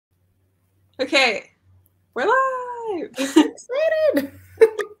Okay, we're live. I'm so excited.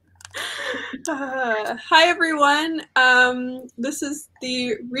 Hi everyone. This is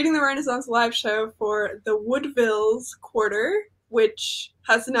the Reading the Renaissance live show for the Woodvilles quarter, which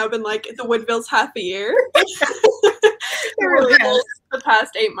has now been like the Woodvilles half a year. It The really has. Woodvilles the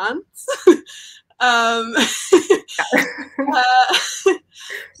past 8 months.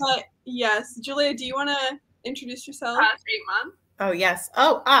 But yes, Julia, do you want to introduce yourself? Past 8 months. Oh yes.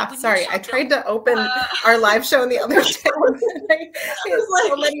 Sorry. I tried to open our live show the other day. I hit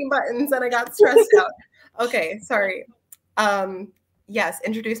so many buttons and I got stressed out. Okay, sorry. Yes,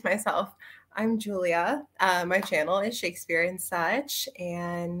 introduce myself. I'm Julia. My channel is Shakespeare and Such,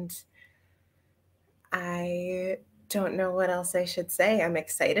 and I don't know what else I should say. I'm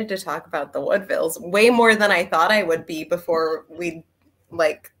excited to talk about the Woodvilles way more than I thought I would be before we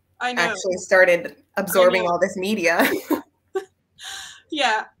actually started absorbing all this media.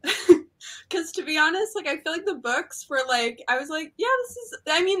 Yeah. Because to be honest, I feel like the books were I was like, yeah,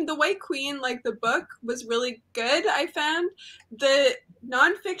 The White Queen, the book was really good, I found. The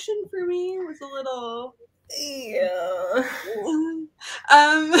nonfiction for me was a little... Yeah.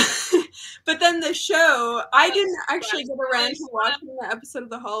 But then the show, I didn't actually get around to watching the episode of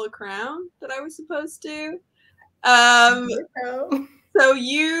The Hollow Crown that I was supposed to. So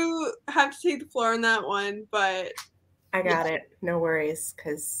you have to take the floor on that one, but... I got it. No worries,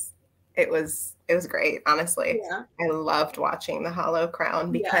 because it was great, honestly. Yeah. I loved watching The Hollow Crown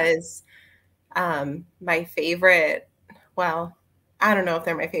because my favorite, well, I don't know if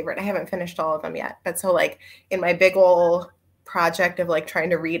they're my favorite. I haven't finished all of them yet. But so in my big ol' project of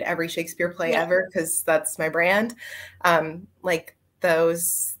trying to read every Shakespeare play ever, because that's my brand,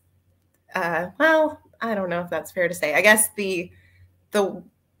 those, well, I don't know if that's fair to say. I guess the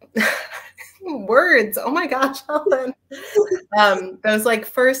words, oh my gosh, Helen. Those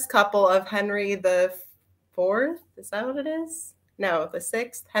first couple of Henry the Fourth, is that what it is? No, the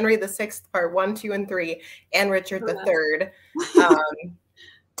Sixth, Henry the Sixth, part 1, 2, and 3, and Richard the Third.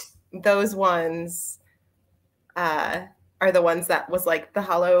 Those ones are the ones that was the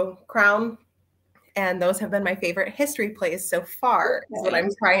Hollow Crown, and those have been my favorite history plays so far. Is what I'm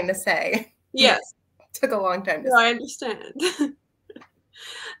trying to say. Yes. Took a long time to say. I understand.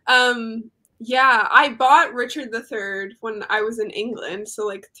 Yeah, I bought Richard III when I was in England,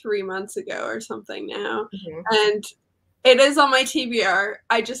 so 3 months ago or something now. And it is on my TBR.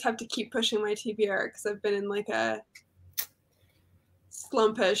 I just have to keep pushing my TBR because I've been in a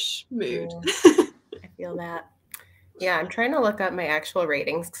slumpish mood. I feel that. Yeah, I'm trying to look up my actual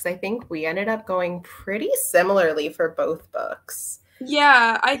ratings because I think we ended up going pretty similarly for both books.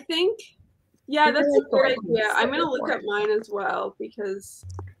 Yeah, I think, that's a good idea. I'm going to look up mine as well because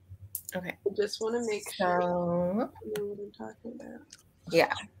I just want to make sure I know what I'm talking about.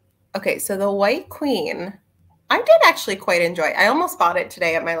 Yeah. Okay, so The White Queen, I did actually quite enjoy. I almost bought it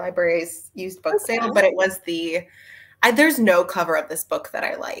today at my library's used book sale, but it was there's no cover of this book that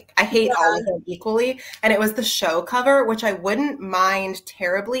I like. I hate all of them equally. And it was the show cover, which I wouldn't mind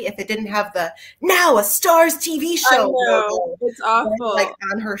terribly if it didn't have the "Now a Stars TV show" logo. It's awful.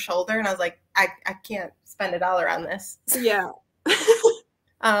 On her shoulder. And I was like, I can't spend $1 on this. Yeah.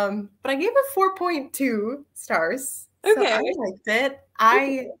 But I gave it 4.2 stars. Okay. So I liked it.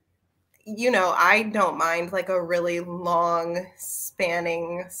 I don't mind a really long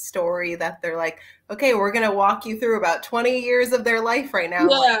spanning story that they're okay, we're going to walk you through about 20 years of their life right now.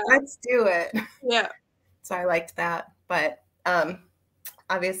 Yeah. Let's do it. Yeah. So I liked that. But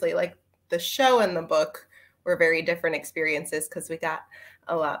obviously the show and the book were very different experiences because we got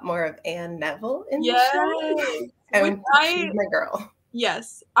a lot more of Anne Neville in the show. And she's my girl.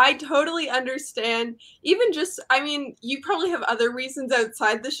 Yes, I totally understand. Even just, you probably have other reasons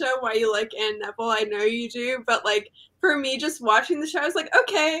outside the show why you like Anne Neville. I know you do. But, for me, just watching the show, I was like,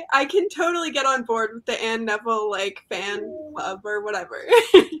 okay, I can totally get on board with the Anne Neville, fan club or whatever.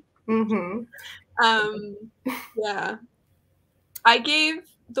 Yeah. I gave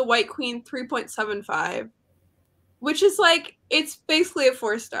The White Queen 3.75, which is, it's basically a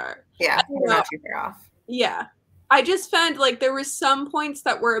 4-star. Yeah, you're not too far off. Yeah. I just found there were some points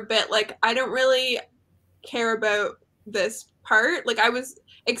that were a bit I don't really care about this part. I was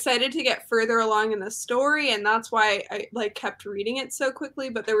excited to get further along in the story, and that's why I kept reading it so quickly.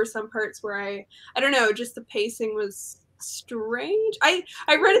 But there were some parts where I don't know, just the pacing was strange. I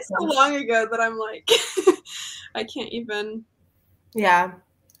read it so long ago that I'm I can't even. Yeah,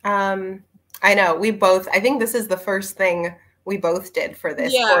 I know. I think this is the first thing we both did for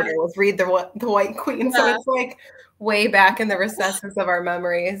this quarter was read the White Queen. So it's way back in the recesses of our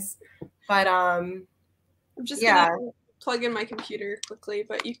memories. But I'm just gonna plug in my computer quickly,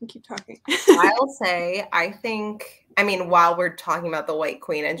 but you can keep talking. I'll say, while we're talking about the White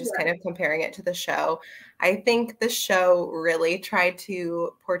Queen and just kind of comparing it to the show, I think the show really tried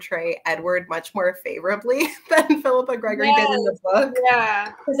to portray Edward much more favorably than Philippa Gregory did in the book.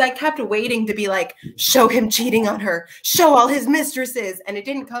 Yeah. Because I kept waiting to be like, show him cheating on her, show all his mistresses. And it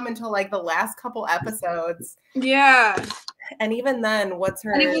didn't come until like the last couple episodes. Yeah. And even then, what's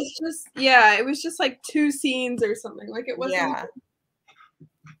her... And it was just like 2 scenes or something. Like it wasn't... Yeah.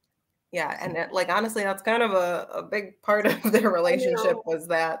 Yeah, and honestly, that's kind of a big part of their relationship was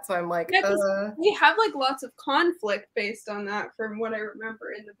that. So I'm like, we have like lots of conflict based on that from what I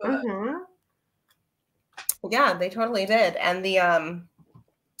remember in the book. Mm-hmm. Yeah, they totally did. And the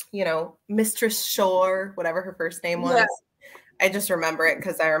Mistress Shore, whatever her first name was, I just remember it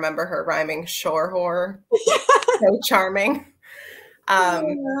because I remember her rhyming shore whore. So charming.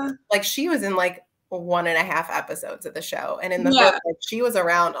 Like she was in like 1.5 episodes of the show, and in the book, like, she was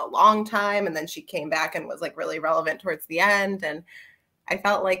around a long time, and then she came back and was like really relevant towards the end, and I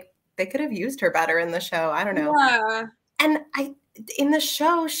felt like they could have used her better in the show. I don't know. Yeah. And in the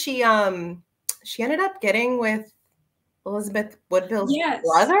show, she ended up getting with Elizabeth Woodville's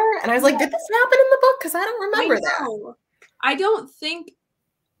brother, and I was like, did this happen in the book? Because I don't remember that. I don't think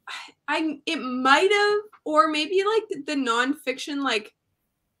it might have, or maybe like the nonfiction like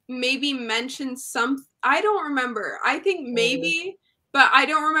maybe mentioned some. I don't remember. I think maybe, but I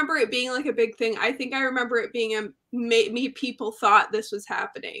don't remember it being like a big thing. I think I remember it being maybe people thought this was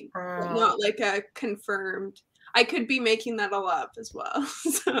happening, but not like a confirmed. I could be making that all up as well.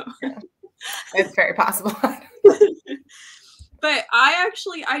 So it's very possible. But I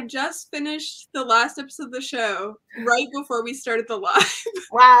just finished the last episode of the show right before we started the live.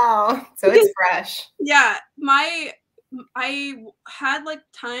 Wow. So it's fresh. Yeah. I had like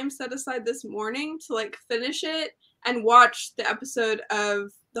time set aside this morning to like finish it and watch the episode of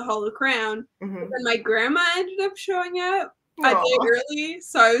The Hollow Crown. Mm-hmm. And then my grandma ended up showing up a day early.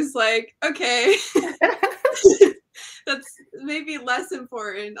 So I was like, okay. That's maybe less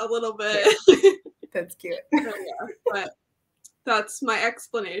important a little bit. That's cute. But that's my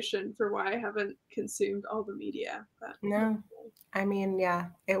explanation for why I haven't consumed all the media. But no, I mean, yeah,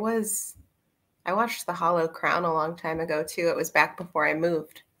 it was. I watched The Hollow Crown a long time ago too. It was back before I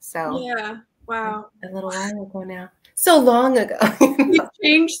moved. So yeah, wow, a little while ago now. So long ago. You've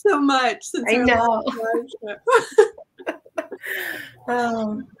changed so much since I know.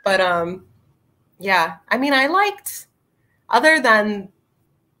 Yeah. I mean, I liked, other than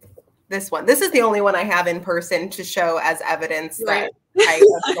this one. This is the only one I have in person to show as evidence that I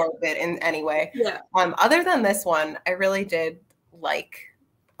absorbed it in any way. Yeah. Other than this one, I really did like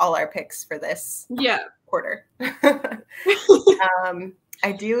all our picks for this quarter.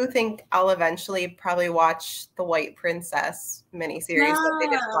 I do think I'll eventually probably watch the White Princess miniseries that they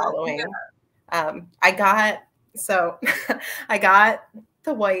did following. I got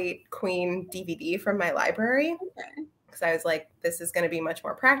the White Queen DVD from my library because I was like, this is going to be much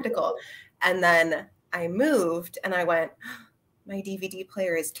more practical. And then I moved and I went, my DVD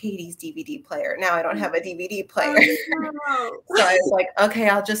player is Katie's DVD player. Now I don't have a DVD player. So I was like, okay,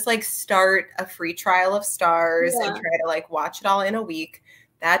 I'll just like start a free trial of Stars and try to like watch it all in a week.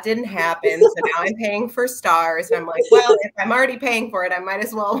 That didn't happen. So now I'm paying for Stars. And I'm like, well, if I'm already paying for it, I might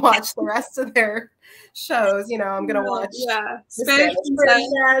as well watch the rest of their shows. You know, I'm going to watch Spanish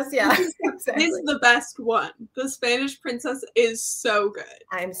Princess. Yeah, exactly. This is the best one. The Spanish Princess is so good.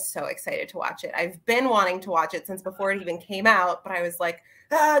 I'm so excited to watch it. I've been wanting to watch it since before it even came out, but I was like,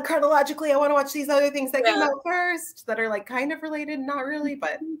 chronologically, I want to watch these other things that came out first that are like kind of related, not really,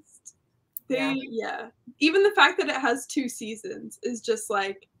 but even the fact that it has 2 seasons is just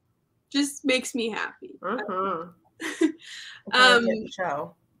makes me happy.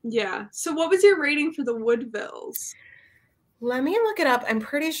 Show. Yeah. So what was your rating for the Woodvilles? Let me look it up. I'm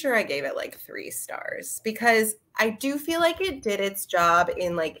pretty sure I gave it like 3 stars because I do feel like it did its job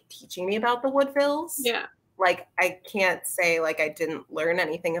in like teaching me about the Woodvilles. Yeah. Like I can't say like I didn't learn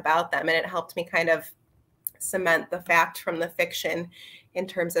anything about them, and it helped me kind of cement the fact from the fiction in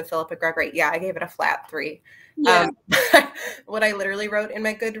terms of Philippa Gregory. Yeah, I gave it a flat 3. Yeah. What I literally wrote in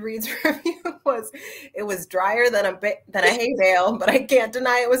my Goodreads review was, it was drier than a hay bale, but I can't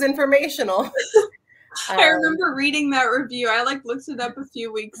deny it was informational. I remember reading that review. I like looked it up a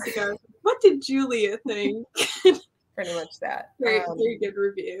few weeks ago. What did Julia think? Pretty much that. Very good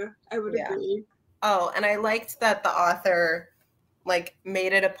review. I would agree. Oh, and I liked that the author like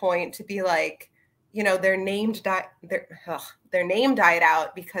made it a point to be like, you know, their name died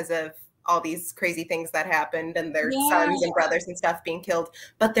out because of all these crazy things that happened and their Yeah. sons and brothers and stuff being killed,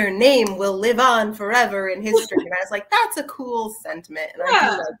 but their name will live on forever in history. And I was like, that's a cool sentiment. And I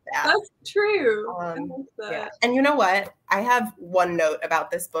do like that. That's true. I like that. Yeah. And you know what? I have one note about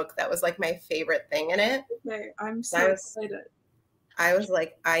this book that was like my favorite thing in it. Okay, I'm so excited. I was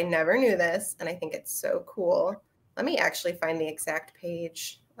like, I never knew this, and I think it's so cool. Let me actually find the exact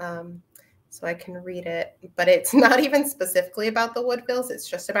page so I can read it. But it's not even specifically about the Woodvilles. It's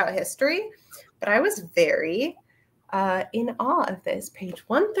just about history. But I was very in awe of this. Page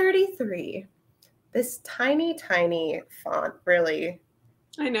 133. This tiny, tiny font, really.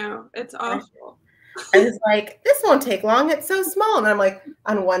 I know. It's awful. I was like, this won't take long. It's so small. And I'm like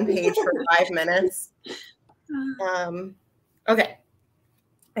on one page for 5 minutes. Okay.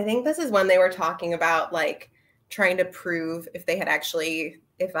 I think this is when they were talking about like trying to prove if they had actually,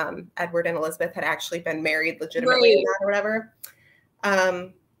 if Edward and Elizabeth had actually been married legitimately or whatever.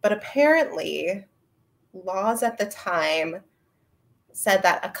 But apparently laws at the time said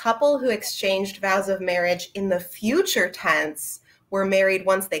that a couple who exchanged vows of marriage in the future tense were married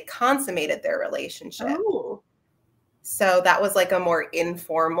once they consummated their relationship. Oh. So that was like a more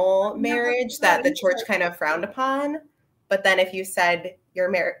informal marriage that the church kind of frowned upon. But then if you said your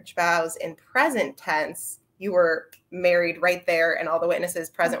marriage vows in present tense, you were married right there, and all the witnesses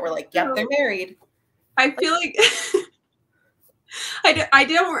present were like, yep, they're married. I feel like I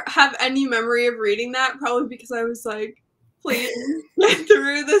don't have any memory of reading that, probably because I was like, please get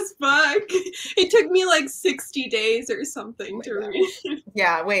through this book. It took me like 60 days or something to read.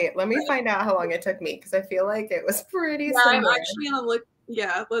 Yeah, wait, let me find out how long it took me, because I feel like it was pretty similar. I'm actually going to look.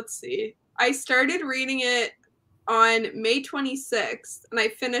 Yeah, let's see. I started reading it on May 26th, and I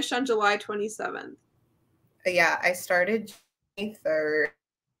finished on July 27th. Yeah, I started May 3rd,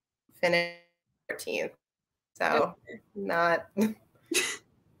 finished 14th. So not,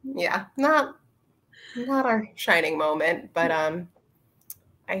 yeah, not our shining moment, but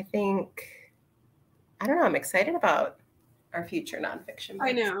I think, I don't know, I'm excited about our future nonfiction books.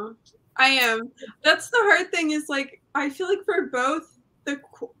 I know. I am. That's the hard thing is like, I feel like for both the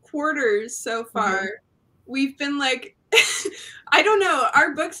quarters so far, we've been like, I don't know,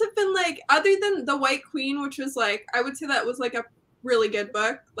 our books have been like, other than The White Queen, which was like, I would say that was like a really good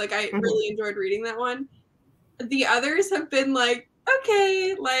book. Like I really enjoyed reading that one. The others have been like,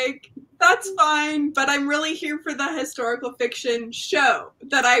 okay, like that's fine, but I'm really here for the historical fiction show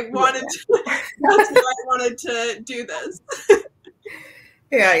that I wanted to, that's why I wanted to do this.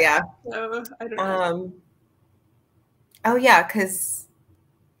 Yeah. So, I don't know. Oh yeah, because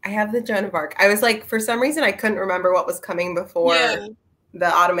I have the Joan of Arc. I was like, for some reason, I couldn't remember what was coming before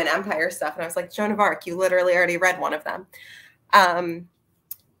the Ottoman Empire stuff. And I was like, Joan of Arc, you literally already read one of them.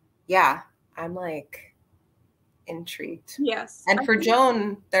 Yeah, I'm like intrigued. Yes. And for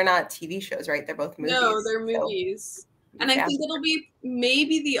Joan, they're not TV shows, right? They're both movies. No, they're movies. And I think it'll be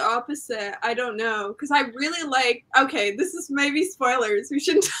maybe the opposite. I don't know. Because I really like, okay, this is maybe spoilers. We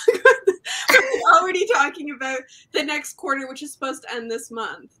shouldn't talk about this. We're already talking about the next quarter, which is supposed to end this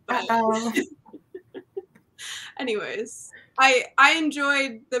month. But anyways, I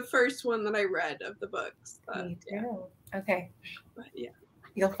enjoyed the first one that I read of the books. But, Me too. Okay. But yeah.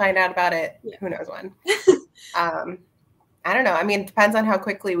 You'll find out about it. Yeah. Who knows when. I don't know. I mean, it depends on how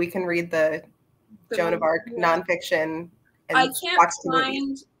quickly we can read the Joan of Arc nonfiction. And I can't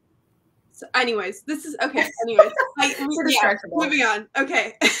find. So anyways, this is okay. Anyways, moving on.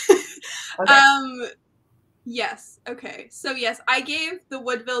 Okay. Yes. Okay. So yes, I gave the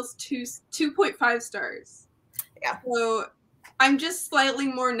Woodvilles 2.5 stars. Yeah. So I'm just slightly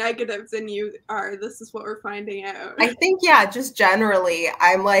more negative than you are. This is what we're finding out. I think, just generally,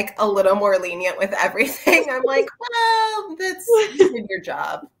 I'm like a little more lenient with everything. I'm like, well, you did your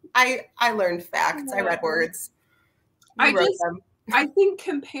job. I learned facts. I read words. I think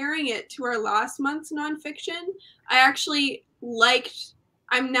comparing it to our last month's nonfiction,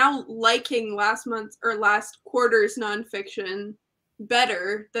 I'm now liking last month's or last quarter's nonfiction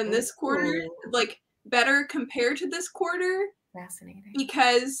better than this quarter. Like better compared to this quarter. Fascinating.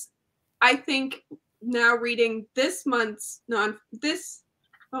 Because I think now reading this month's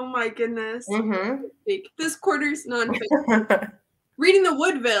oh my goodness. This quarter's nonfiction. Reading the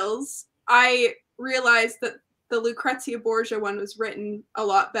Woodvilles, I realized that the Lucrezia Borgia one was written a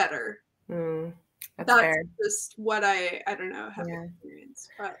lot better. That's fair. Just what I don't know, have experienced.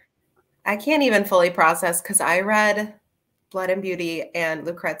 But I can't even fully process because I read Blood and Beauty and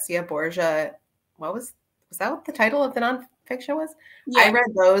Lucrezia Borgia. Was that what the title of the nonfiction was? Yeah. I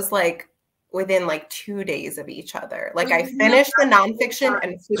read those like within like 2 days of each other. Like I finished the nonfiction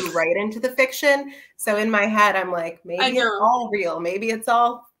and flew right into the fiction. So in my head, I'm like, maybe it's all real. Maybe it's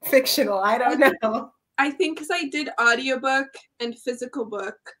all fictional. I don't know. I think because I did audiobook and physical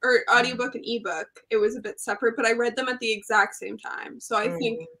book, or audiobook and ebook, it was a bit separate, but I read them at the exact same time. So I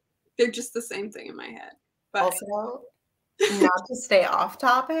think they're just the same thing in my head. But also, not to stay off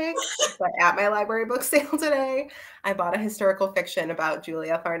topic, but at my library book sale today, I bought a historical fiction about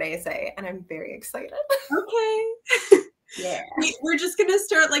Julia Farnese, and I'm very excited. Okay. Yeah. We're just going to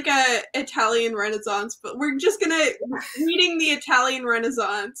start like a Italian Renaissance, but we're just going to reading the Italian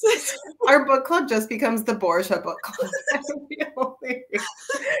Renaissance. Our book club just becomes the Borgia book club.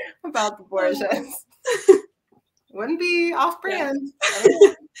 About the Borgias. Wouldn't be off brand.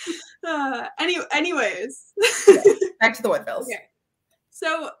 Yeah. Anyways. Back to the Woodvilles. Okay.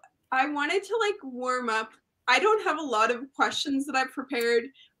 So I wanted to like warm up. I don't have a lot of questions that I've prepared,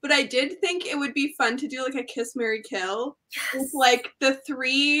 but I did think it would be fun to do like a kiss, marry, kill. With like the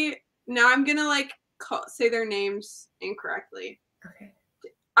three. Now I'm gonna like say their names incorrectly. Okay.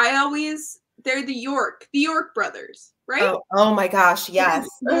 They're the York brothers, right? Oh my gosh, yes.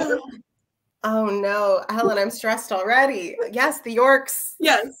 Oh no, Helen, I'm stressed already. Yes, the Yorks.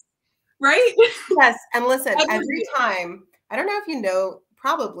 Yes. Right? Yes, and listen, every time, I don't know if you know,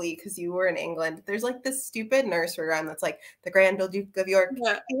 probably because you were in England, there's like this stupid nursery rhyme that's like the Grand Old Duke of York.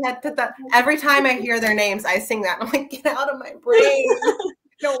 Yeah. He had put that. Every time I hear their names, I sing that. I'm like, get out of my brain. I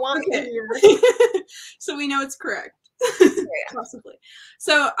don't want to hear. So we know it's correct. Possibly.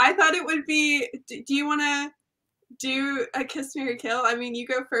 So I thought it would be, do you want to do a kiss, marry, kill? I mean, you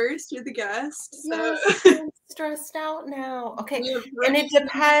go first. You're the guest. So. Yes, I'm stressed out now. Okay, and it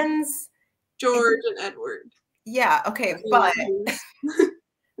depends. George and Edward. Yeah, okay, but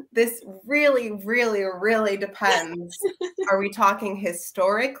this really, really, really depends. Are we talking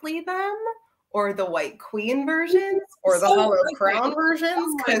historically them, or the White Queen versions, or the Hollow Crown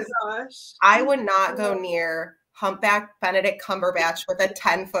versions? Because I would not go near humpback Benedict Cumberbatch with a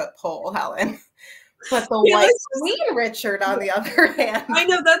 10-foot pole, Helen. But the White Queen Richard, on the other hand. I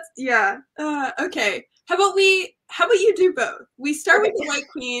know that's, okay. How about you do both? We start with the White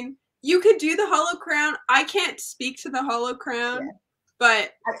Queen. You could do the Hollow Crown. I can't speak to the Hollow Crown,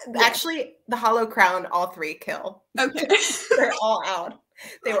 but. Actually, the Hollow Crown, all three kill. Okay. They're all out.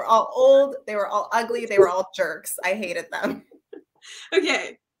 They were all old. They were all ugly. They were all jerks. I hated them.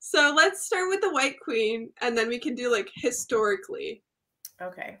 Okay. So let's start with the White Queen, and then we can do like historically.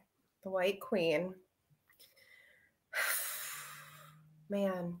 Okay. The White Queen.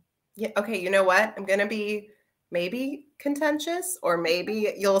 Man. Yeah. Okay. You know what? I'm going to be maybe contentious, or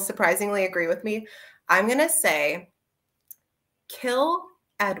maybe you'll surprisingly agree with me. I'm going to say kill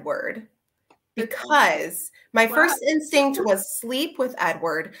Edward, because my first instinct was sleep with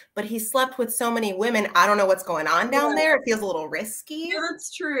Edward, but he slept with so many women. I don't know what's going on down there. It feels a little risky. Yeah,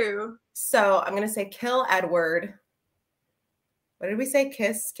 that's true. So I'm going to say kill Edward. What did we say?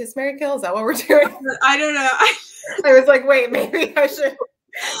 Kiss, marry, kill? Is that what we're doing? I don't know. I was like, wait, maybe I should.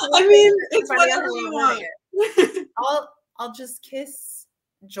 I mean, it's whatever you want. I'll just kiss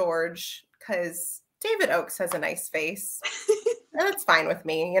George, because David Oakes has a nice face. That's fine with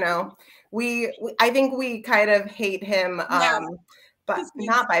me, you know. I think we kind of hate him, but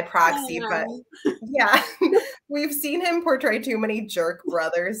not by proxy, but yeah. We've seen him portray too many jerk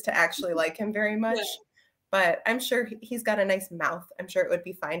brothers to actually like him very much. Yeah. But I'm sure he's got a nice mouth. I'm sure it would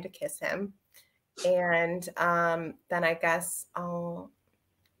be fine to kiss him. And then I guess I'll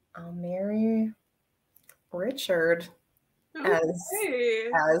marry Richard,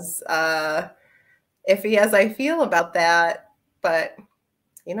 as iffy as I feel about that. But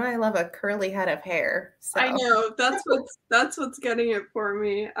you know, I love a curly head of hair. So. I know that's what's getting it for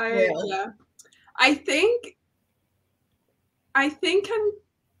me. I think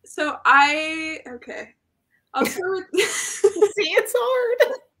okay. I'll start with see, it's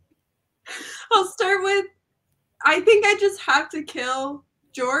hard. I'll start with, I think I just have to kill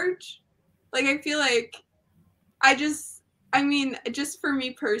George. Like, I feel like just for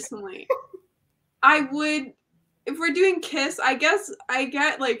me personally, I would, if we're doing kiss, I guess I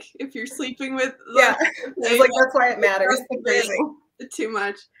get, like, if you're sleeping with. Yeah, it's like, that's why it matters. Too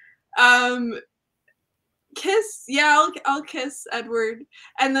much. Kiss, I'll kiss Edward,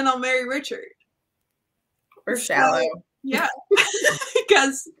 and then I'll marry Richard. We're shallow. Yeah,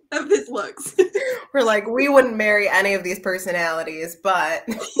 because of his looks. We're like, we wouldn't marry any of these personalities, but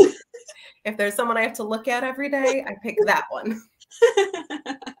if there's someone I have to look at every day, I pick that one.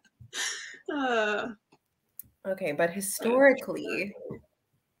 Okay, but historically,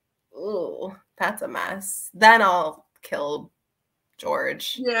 ooh, that's a mess. Then I'll kill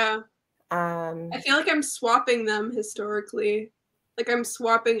George. Yeah. Um, I feel like I'm swapping them historically. Like I'm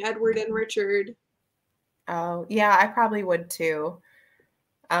swapping Edward and Richard. oh, yeah, I probably would too.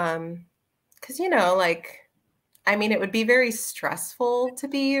 Because, you know, like, I mean, it would be very stressful to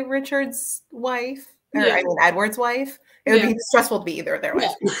be Richard's wife, or Yeah. I mean, Edward's wife. It would Yeah. be stressful to be either of their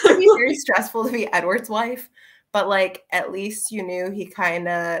wives. Yeah. It'd be very stressful to be Edward's wife, but like at least you knew he kind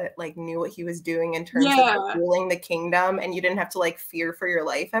of like knew what he was doing in terms of like, ruling the kingdom, and you didn't have to like fear for your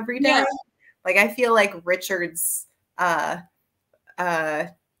life every day. Yeah. Like I feel like Richard's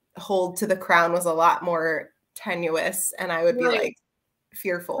hold to the crown was a lot more tenuous, and I would be like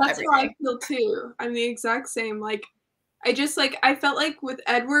fearful. That's how I feel too. I'm the exact same. Like I felt like with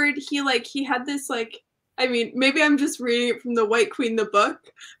Edward, he had this like, I mean, maybe I'm just reading it from the White Queen, the book,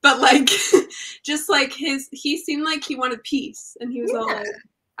 but like, just like he seemed like he wanted peace, and he was all like,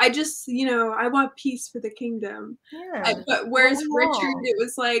 I just, I want peace for the kingdom. Yeah. But whereas Richard, it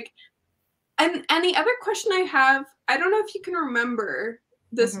was like, and the other question I have, I don't know if you can remember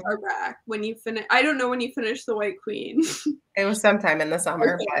this far back when you finish. I don't know when you finished the White Queen. It was sometime in the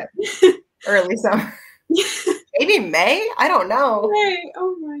summer, but early summer. Maybe May? I don't know. May.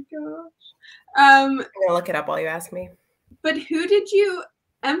 Oh my gosh. I'm gonna look it up while you ask me. But who did you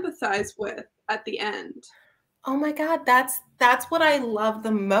empathize with at the end? Oh my God, that's what I love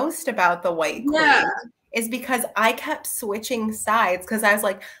the most about the White Queen. Is because I kept switching sides because I was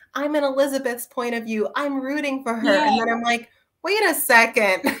like, I'm in Elizabeth's point of view. I'm rooting for her. And then I'm like, wait a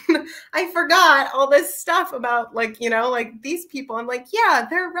second. I forgot all this stuff about like, like these people. I'm like, yeah,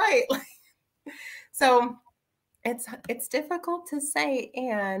 they're right. So it's difficult to say.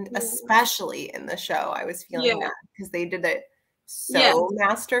 And especially in the show, I was feeling that because they did it so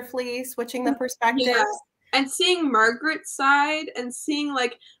masterfully, switching the perspectives. Yeah. And seeing Margaret's side and seeing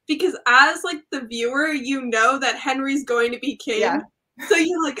like, because as like the viewer, you know that Henry's going to be king. Yeah. So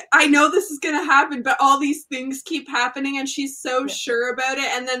you're like, I know this is going to happen, but all these things keep happening and she's so sure about it.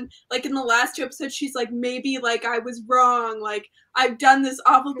 And then like in the last 2 episodes, she's like, maybe like I was wrong. Like I've done this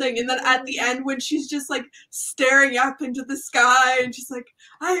awful thing. And then at the end, when she's just like staring up into the sky and she's like,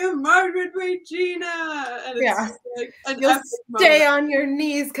 I am Margaret Regina. And it's like an you'll stay on your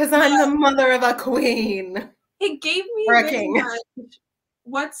knees because I'm the mother of a queen. It gave me or a king.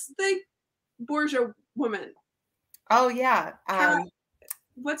 What's the Borgia woman? Oh yeah.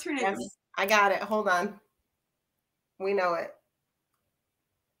 What's her name? Yes, I got it. Hold on. We know it.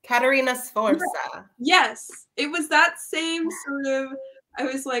 Caterina Sforza. Yes. It was that same sort of, I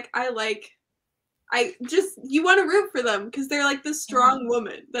was like, you want to root for them because they're like the strong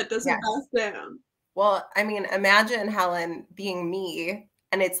woman that doesn't back down. Well, I mean, imagine Helen being me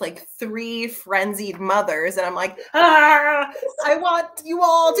and it's like 3 frenzied mothers and I'm like, I want you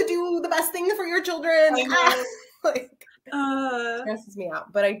all to do the best thing for your children. Like, stresses me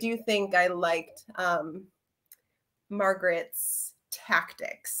out. But I do think I liked Margaret's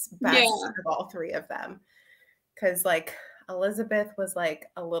tactics best of all 3 of them. Because like Elizabeth was like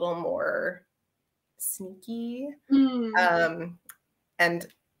a little more sneaky. And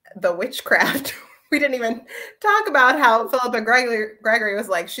the witchcraft, we didn't even talk about how Philippa Gregory was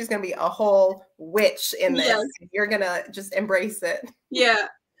like, she's going to be a whole witch in this. You're going to just embrace it. Yeah.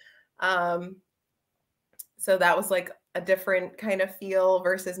 So that was like a different kind of feel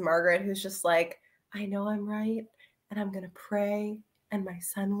versus Margaret, who's just like, I know I'm right, and I'm going to pray, and my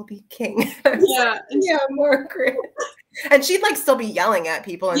son will be king. Yeah. Yeah, Margaret. And she'd like still be yelling at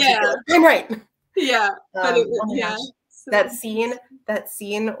people, and she'd be like, I'm right. Yeah. But it was, that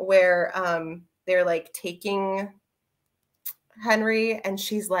scene where they're like taking Henry and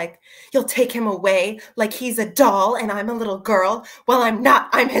she's like, you'll take him away like he's a doll and I'm a little girl. Well, I'm not,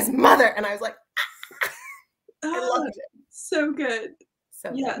 I'm his mother. And I was like, I loved it. So good.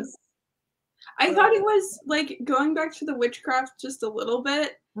 So good. I thought it was like going back to the witchcraft just a little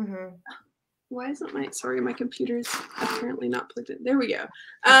bit. Why isn't my computer's apparently not plugged in. There we go.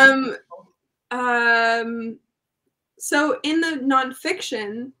 So in the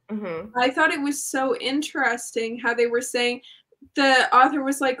nonfiction, I thought it was so interesting how they were saying, the author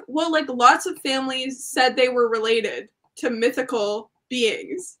was like, well, like lots of families said they were related to mythical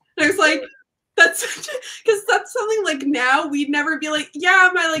beings. And I was like, because that's something like now we'd never be like, yeah,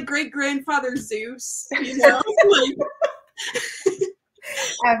 my like great grandfather Zeus, you know? Like,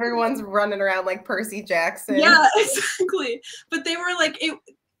 everyone's running around like Percy Jackson. Yeah, exactly. But they were like,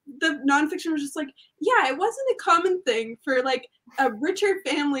 the nonfiction was just like, yeah, it wasn't a common thing for like richer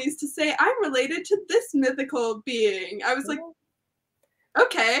families to say I'm related to this mythical being. I was like,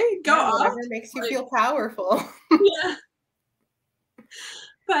 okay, go on. Whatever makes you feel powerful. Yeah.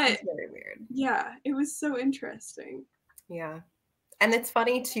 But it's very weird. Yeah, it was so interesting. Yeah. And it's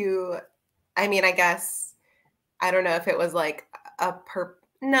funny too, I mean, I guess, I don't know if it was like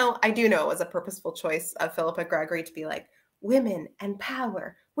no, I do know it was a purposeful choice of Phillippa Gregory to be like, women and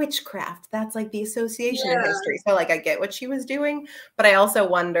power, witchcraft. That's like the association in history. So like I get what she was doing, but I also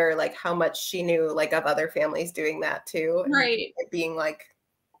wonder like how much she knew like of other families doing that too. Right. And it being like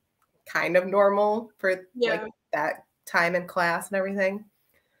kind of normal for like that time in class and everything.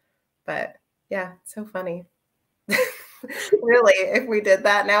 But yeah, it's so funny. Really, if we did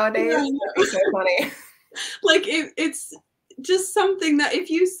that nowadays, that'd be so funny. Like it's just something that if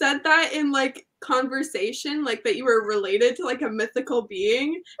you said that in like conversation, like that you were related to like a mythical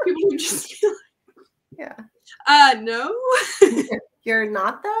being, people would just be like, yeah. No. You're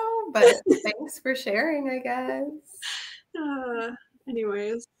not though, but thanks for sharing, I guess.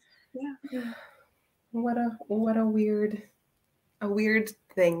 Anyways, yeah. What a weird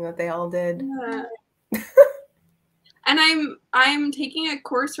thing that they all did. Yeah. And I'm taking a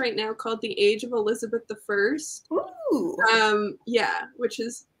course right now called The Age of Elizabeth I. Ooh. Yeah, which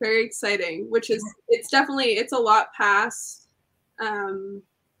is very exciting. It's a lot past the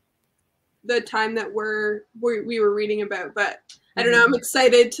time that we were reading about, but I don't know. I'm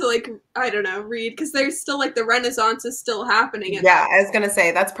excited to like, I don't know, read because there's still like the Renaissance is still happening. Yeah, I was gonna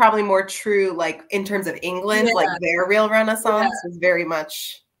say that's probably more true, like in terms of England, like their real Renaissance is very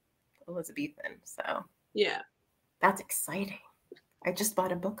much Elizabethan. So yeah, that's exciting. I just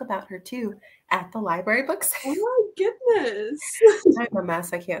bought a book about her too at the library book sale. Oh my goodness! I'm a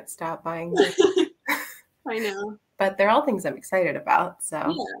mess. I can't stop buying. I know, but they're all things I'm excited about. So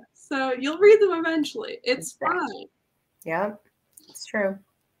yeah, so you'll read them eventually. It's fine. Yeah. It's true.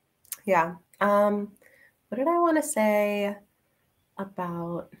 Yeah. What did I want to say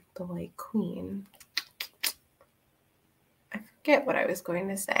about the White Queen? I forget what I was going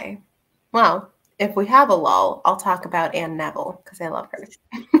to say. Well, if we have a lull, I'll talk about Anne Neville because I love her.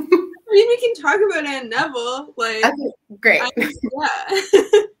 I mean, we can talk about Anne Neville. Like, okay, great. Yeah.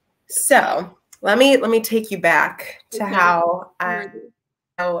 So let me take you back to how I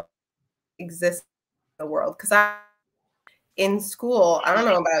exist in the world because in school, I don't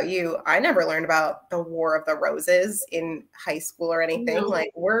know about you, I never learned about the War of the Roses in high school or anything. No.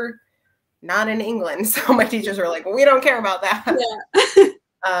 Like, we're not in England, so my teachers were like, we don't care about that.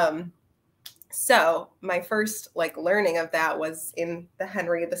 Yeah. So my first like learning of that was in the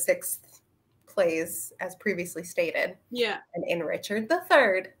Henry VI plays, as previously stated. Yeah. And in Richard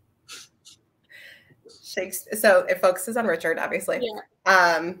III. Shakespeare. So it focuses on Richard, obviously.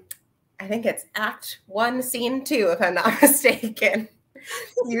 Yeah. I think it's Act 1, Scene 2, if I'm not mistaken.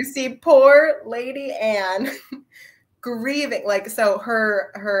 You see poor Lady Anne grieving. Like, so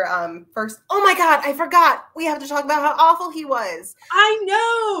her first, oh my God, I forgot. We have to talk about how awful he was. I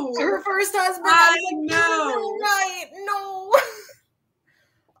know. Her first husband. I know. Right. No.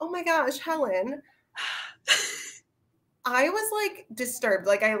 Oh my gosh, Helen. I was like disturbed.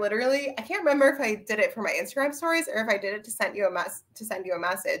 Like I can't remember if I did it for my Instagram stories or if I did it to send you a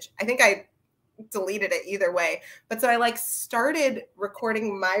message. I think I deleted it either way. But so I like started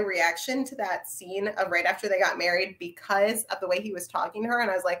recording my reaction to that scene of right after they got married because of the way he was talking to her. And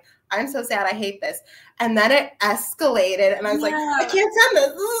I was like, I'm so sad. I hate this. And then it escalated and I was like, I can't send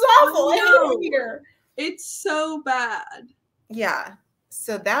this. This is awful. I hate it here. It's so bad. Yeah.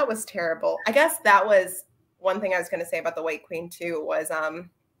 So that was terrible. I guess that was one thing I was going to say about the White Queen too was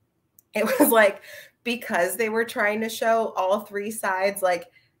it was like because they were trying to show all three sides, like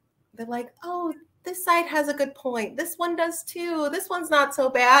they're like, oh, this side has a good point, this one does too, this one's not so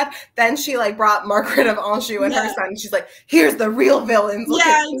bad. Then she like brought Margaret of Anjou and her son, and she's like, here's the real villains. Look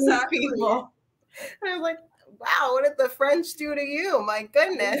at exactly. People. And I was like, wow, what did the French do to you? My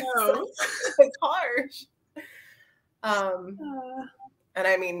goodness. It's harsh. And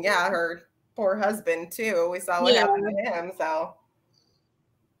I mean, yeah, her poor husband too. We saw what happened to him. So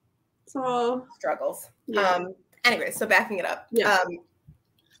struggles. Yeah. Anyway, so backing it up. Yeah.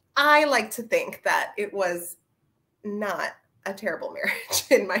 I like to think that it was not a terrible marriage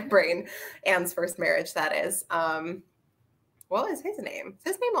in my brain. Anne's first marriage, that is. What was his name?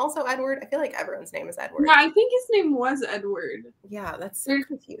 Is his name also Edward? I feel like everyone's name is Edward. Yeah, I think his name was Edward. Yeah, that's so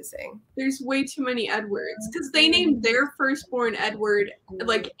confusing. There's way too many Edwards because they named their firstborn Edward,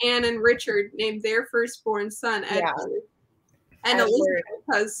 like Anne and Richard named their firstborn son Edward. And Elizabeth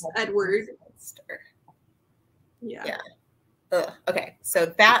has Edward. Yeah. Yeah. Ugh. Okay, so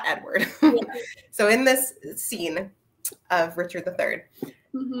that Edward. Yeah. So in this scene of Richard III,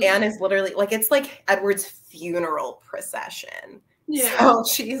 Anne is literally like, it's like Edward's funeral procession. Yeah. So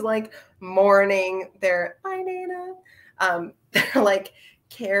she's like mourning their, hi Nana. They're like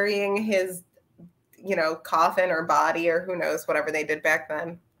carrying his, coffin or body or who knows, whatever they did back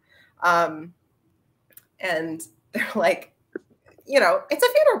then. And they're like, you know, it's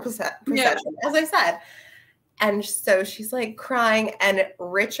a funeral procession, as I said. And so she's like crying, and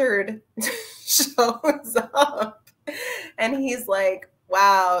Richard shows up, and he's like,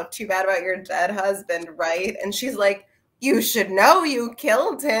 wow, too bad about your dead husband, right? And she's like, you should know you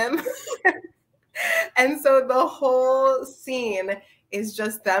killed him. And so the whole scene is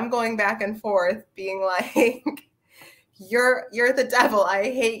just them going back and forth being like, you're the devil, I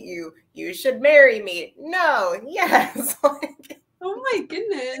hate you, you should marry me, no, yes. Like, oh my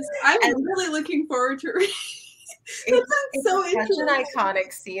goodness, I'm really looking forward to reading. It's so such an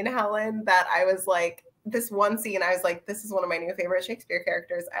iconic scene, Helen, that I was like, this one scene, I was like, this is one of my new favorite Shakespeare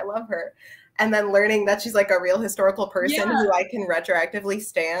characters. I love her. And then learning that she's like a real historical person who I can retroactively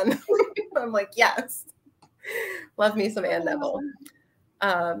stand. I'm like, yes. Love me some Anne Neville.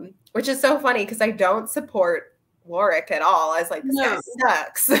 Which is so funny because I don't support Warwick at all. I was like, this guy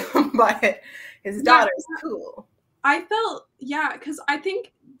sucks. But his daughter's cool. I felt, because I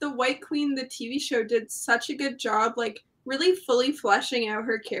think The White Queen, the TV show, did such a good job, like, really fully fleshing out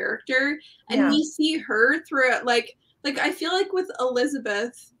her character. And we see her through it, like I feel like with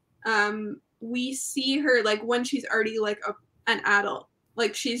Elizabeth, we see her, like, when she's already, like, an adult.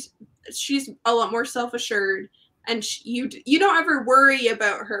 Like, she's a lot more self-assured. And you don't ever worry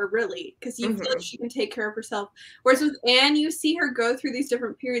about her, really, because you feel like she can take care of herself. Whereas with Anne, you see her go through these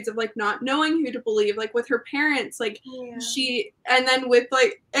different periods of, like, not knowing who to believe, like, with her parents, like, and then with,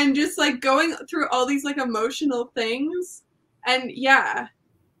 like, and just, like, going through all these, like, emotional things. And,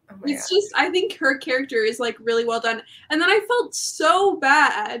 it's just, I think her character is, like, really well done. And then I felt so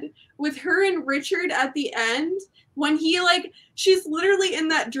bad with her and Richard at the end. When he, like, she's literally in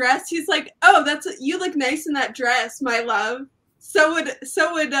that dress, he's like, oh, you look nice in that dress, my love. So would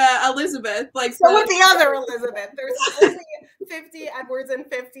Elizabeth. Like, so would the other Elizabeth. There's only 50 Edwards and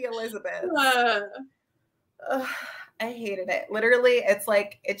 50 Elizabeth. I hated it. Literally, it's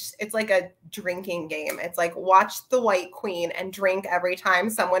like a drinking game. It's like, watch The White Queen and drink every time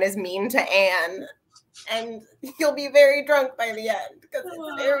someone is mean to Anne, and you'll be very drunk by the end because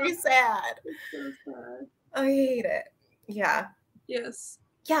it's very sad. It's so sad. I hate it. Yeah. Yes.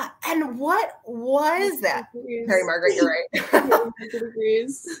 Yeah. And what was that? Mary Margaret, you're right.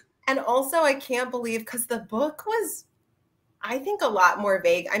 And also, I can't believe, because the book was, I think, a lot more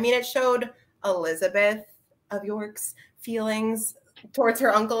vague. I mean, it showed Elizabeth of York's feelings towards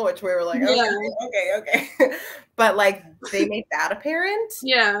her uncle, which we were like, okay. But, like, they made that apparent.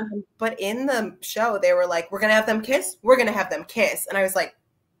 Yeah. But in the show, they were like, we're going to have them kiss. We're going to have them kiss. And I was like,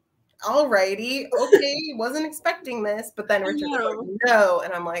 alrighty, okay, wasn't expecting this. But then Richard was like, no.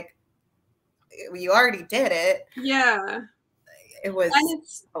 And I'm like, you already did it. Yeah. It was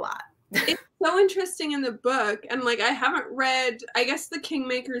a lot. It's so interesting in the book. And, like, I haven't read, I guess The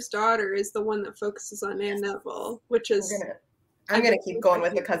Kingmaker's Daughter is the one that focuses on Anne Neville, which is... I'm gonna keep going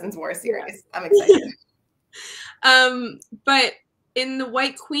with the Cousins War series. I'm excited. But in The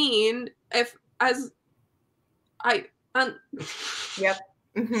White Queen, yep.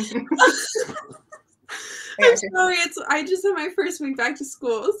 I'm sorry, I just had my first week back to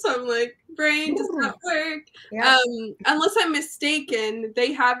school, so I'm like, brain does not work. Yeah. Unless I'm mistaken,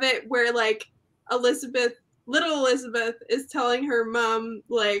 they have it where, like, little Elizabeth is telling her mom,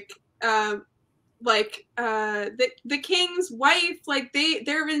 the king's wife, like,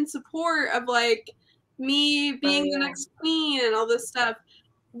 they're in support of, like, me being the next queen and all this stuff.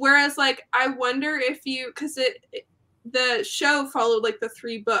 Whereas, like, I wonder if because the show followed, like, the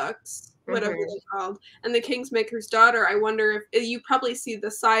 3 books, whatever they're called, and The Kingmaker's Daughter, I wonder if you probably see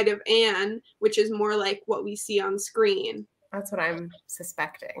the side of Anne, which is more like what we see on screen. That's what I'm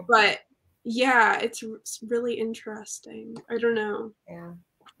suspecting. But yeah, it's really interesting. I don't know. Yeah.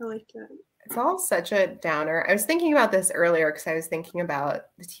 I like it. It's all such a downer. I was thinking about this earlier because I was thinking about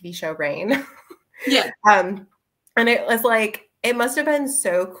the TV show Reign. Yeah. And it was like, it must have been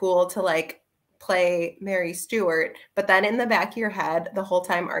so cool to, like, play Mary Stuart, but then in the back of your head the whole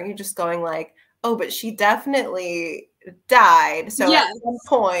time, aren't you just going like, oh, but she definitely died, so at some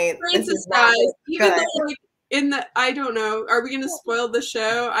point Frances dies, even though, like, in the, I don't know, are we going to spoil the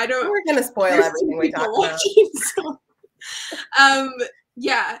show? We're going to spoil everything we talk about.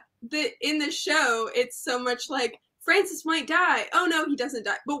 In the show, it's so much like, Francis might die. Oh no, he doesn't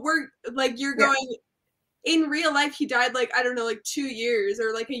die. But we're like, you're going, in real life, he died, like, I don't know, like 2 years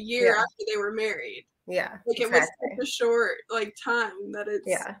or like a year after they were married. Yeah. Like, it was such a short, like, time that it's,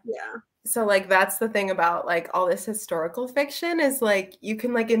 So, like, that's the thing about, like, all this historical fiction is, like, you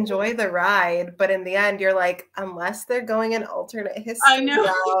can, like, enjoy the ride, but in the end, you're like, unless they're going an alternate history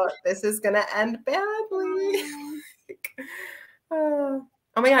route, this is going to end badly.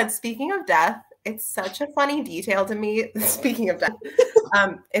 Oh my God, speaking of death, it's such a funny detail to me. Speaking of death,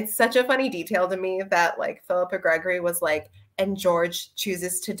 it's such a funny detail to me that like Philippa Gregory was like, and George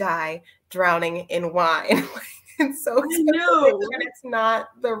chooses to die drowning in wine. It's so specific, and it's not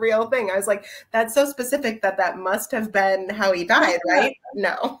the real thing. I was like, that's so specific that that must have been how he died, right?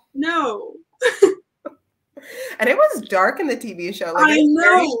 No. No. And it was dark in the TV show. Like, it's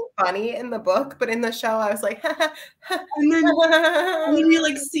very funny in the book, but in the show, I was like, and then you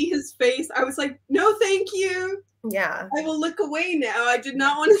like see his face. I was like, no, thank you. Yeah. I will look away now. I did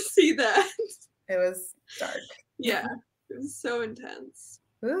not want to see that. It was dark. Yeah. It was so intense.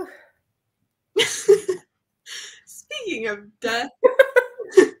 Ooh. Speaking of death.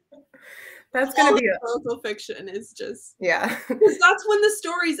 That's going to be historical fiction is just yeah. Because that's when the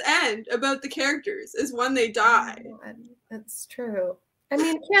stories end about the characters, is when they die. Oh, that's true. I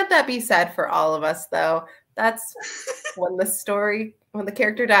mean, can't that be said for all of us though? That's when the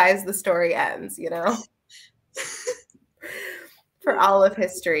character dies, the story ends, you know? For all of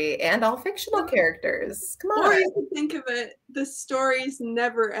history and all fictional characters. Come on. Or you can think of it, the story's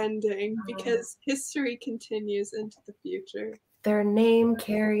never ending because history continues into the future. Their name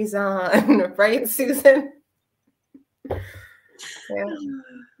carries on, right, Susan? Yeah,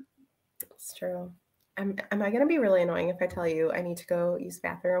 it's true. Am I going to be really annoying if I tell you I need to go use the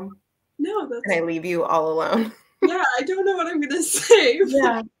bathroom? No, that's. And I leave you all alone? Yeah, I don't know what I'm going to say.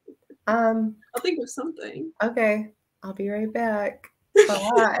 Yeah. I'll think of something. Okay, I'll be right back.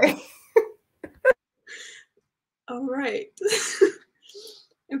 Bye. All right.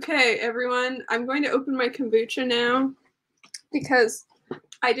 Okay, everyone, I'm going to open my kombucha now because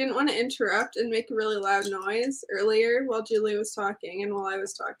I didn't want to interrupt and make a really loud noise earlier while Julie was talking and while I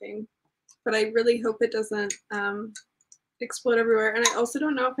was talking. But I really hope it doesn't explode everywhere. And I also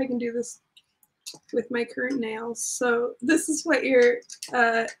don't know if I can do this with my current nails. So this is what your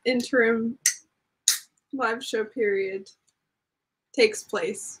interim live show period takes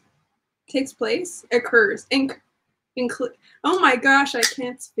place. Occurs. Oh my gosh, I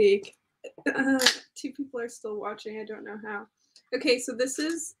can't speak. 2 people are still watching. I don't know how. Okay, so this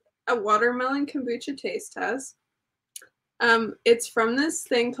is a watermelon kombucha taste test. It's from this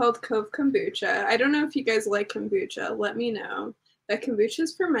thing called Cove Kombucha. I don't know if you guys like kombucha. Let me know. That kombucha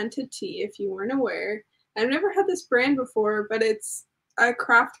is fermented tea, if you weren't aware. I've never had this brand before, but it's a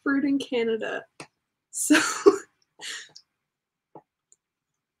craft brewed in Canada. So,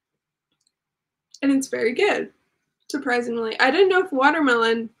 and it's very good, surprisingly. I didn't know if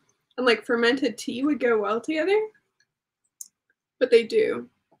watermelon and like fermented tea would go well together, but they do.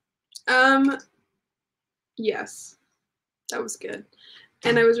 Yes, that was good.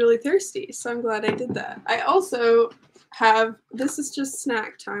 And I was really thirsty, so I'm glad I did that. I also have, this is just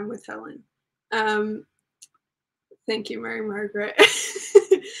snack time with Helen. Thank you, Mary Margaret.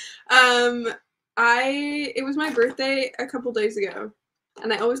 It was my birthday a couple days ago,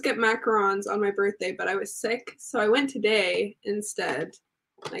 and I always get macarons on my birthday, but I was sick, so I went today instead.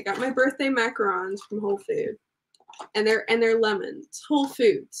 I got my birthday macarons from Whole Foods, and they're lemon. It's Whole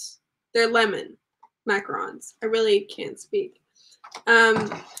Foods. They're lemon macarons. I really can't speak.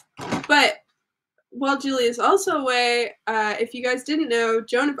 But while Julie is also away, if you guys didn't know,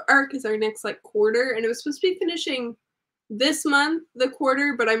 Joan of Arc is our next like quarter, and it was supposed to be finishing this month, the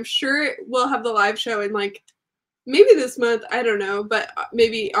quarter, but I'm sure we'll have the live show in like maybe this month. I don't know, but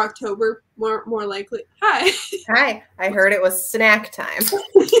maybe October, more likely. Hi. Hi. I heard it was snack time.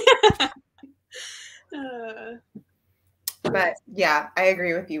 Yeah. But yeah, I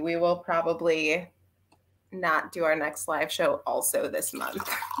agree with you. We will probably not do our next live show also this month.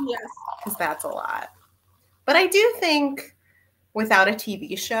 Yes. Because that's a lot. But I do think without a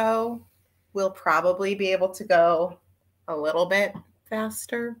TV show, we'll probably be able to go a little bit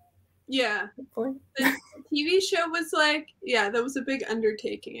faster. Yeah. Hopefully. The TV show was like, yeah, that was a big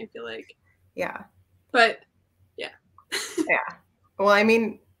undertaking, I feel like. Yeah. But yeah. Yeah. Well, I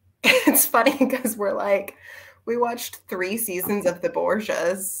mean, it's funny because we watched 3 seasons of the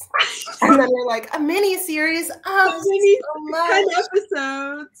Borgias, and then we're like, a mini series of 10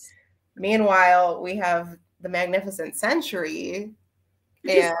 episodes. Meanwhile, we have the Magnificent Century,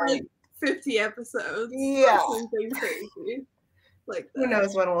 and like 50 episodes. Yeah. Something crazy. Like that. Who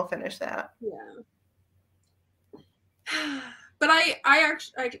knows when we'll finish that? Yeah. But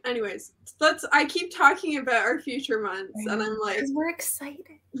anyways, I keep talking about our future months, and I'm like, because we're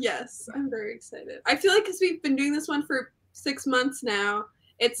excited. Yes, I'm very excited. I feel like because we've been doing this one for 6 months now,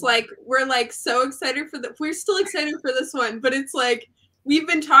 it's like we're like so excited we're still excited for this one, but it's like we've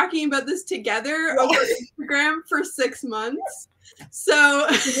been talking about this together over Instagram for 6 months. So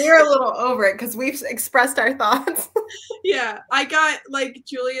we're a little over it because we've expressed our thoughts. Yeah, I got like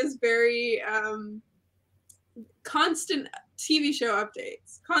Julia's very constant TV show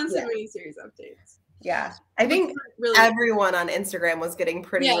updates, constant miniseries updates. Yeah, I think really everyone on Instagram was getting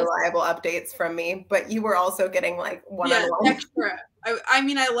pretty reliable updates from me, but you were also getting like one-on-one. Extra. I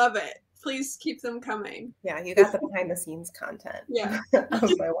mean, I love it. Please keep them coming. Yeah, you got the behind-the-scenes content.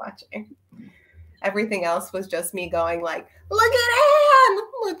 Of my watching. Everything else was just me going like, look at Anne,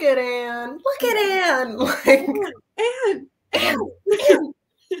 look at Anne, look at Anne, like Anne.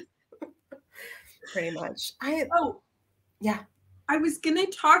 Pretty much. I was gonna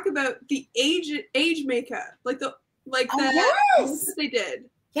talk about the age makeup, like the they did.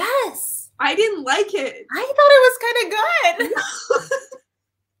 Yes, I didn't like it. I thought it was kind of good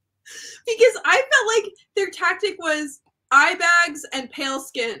because I felt like their tactic was eye bags and pale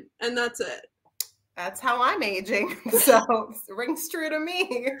skin, and that's it. That's how I'm aging, so it rings true to me.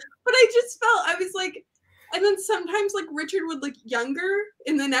 But I just felt, I was like, and then sometimes like Richard would look younger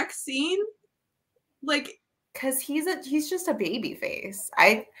in the next scene, like because he's just a baby face.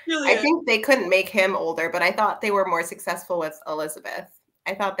 I think they couldn't make him older, but I thought they were more successful with Elizabeth.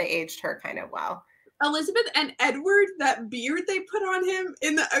 I thought they aged her kind of well. Elizabeth and Edward, that beard they put on him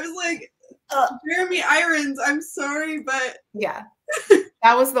I was like, Jeremy Irons, I'm sorry, but yeah.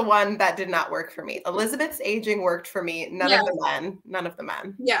 That was the one that did not work for me. Elizabeth's aging worked for me. None of the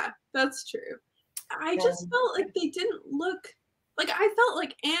men. Yeah, that's true. I just felt like they didn't look like, I felt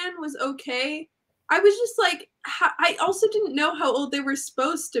like Anne was okay. I was just like, I also didn't know how old they were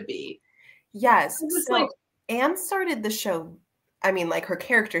supposed to be. Yes. So like, Anne started the show. I mean, like her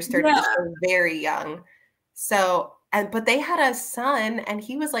character started the show very young. So, but they had a son and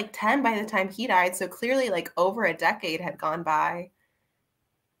he was like 10 by the time he died. So clearly like over a decade had gone by.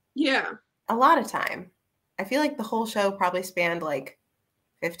 Yeah. A lot of time. I feel like the whole show probably spanned like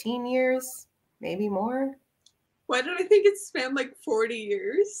 15 years, maybe more. Why did I think it spanned like 40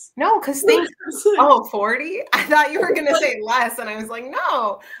 years? No, because things, 40? I thought you were going to say less. And I was like,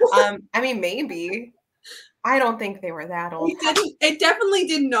 no. I mean, maybe. I don't think they were that old. It definitely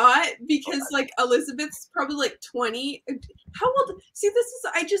did not, because like Elizabeth's probably like 20. How old? See,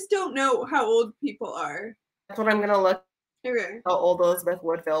 I just don't know how old people are. That's what I'm going to look. Okay. How old Elizabeth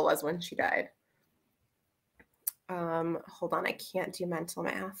Woodville was when she died. Hold on, I can't do mental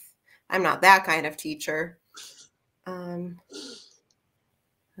math. I'm not that kind of teacher.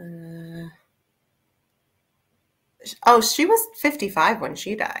 She was 55 when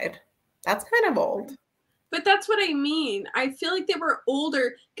she died. That's kind of old. But that's what I mean. I feel like they were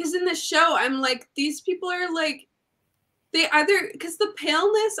older, because in the show, I'm like, these people are like, they either, because the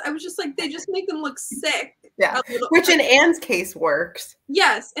paleness, I was just like, they just make them look sick. Yeah, which in Anne's case works.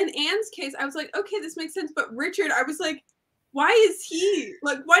 Yes, in Anne's case, I was like, okay, this makes sense. But Richard, I was like, why does he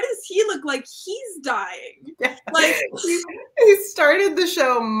look like he's dying? Yeah. Like he started the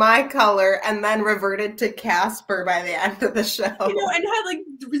show my color and then reverted to Casper by the end of the show. You know, and had like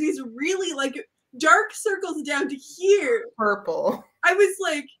these really like dark circles down to here. Purple. I was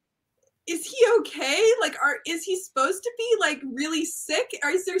like, is he okay? Like, is he supposed to be like really sick? Or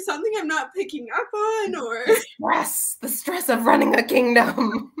is there something I'm not picking up on? Or the stress of running a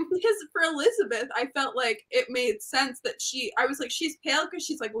kingdom. Because for Elizabeth, I felt like it made sense that I was like, she's pale because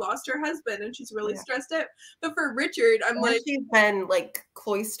she's like lost her husband and she's really stressed out. But for Richard, I'm like, she's been like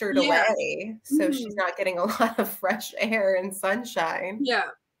cloistered away, so she's not getting a lot of fresh air and sunshine. Yeah.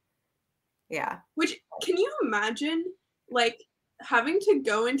 Yeah. Which, can you imagine, like, having to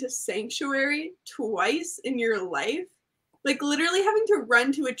go into sanctuary twice in your life? Like, literally having to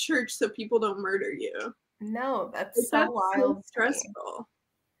run to a church so people don't murder you. No, that's so wild. So stressful.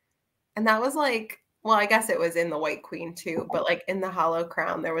 And that was like, well, I guess it was in The White Queen too, but like in The Hollow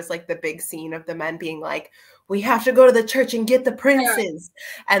Crown, there was like the big scene of the men being like, we have to go to the church and get the princes.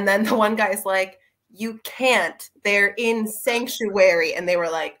 Yeah. And then the one guy's like, you can't, they're in sanctuary. And they were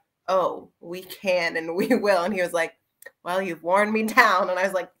like, oh, we can and we will. And he was like, well, you've worn me down. And I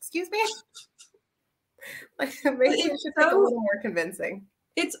was like, excuse me? Like, maybe it should take a little more convincing.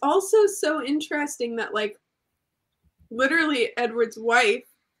 It's also so interesting that, like, literally Edward's wife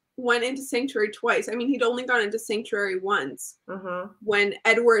went into sanctuary twice. I mean, he'd only gone into sanctuary once. When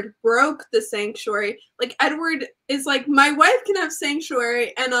Edward broke the sanctuary, like, Edward is like, my wife can have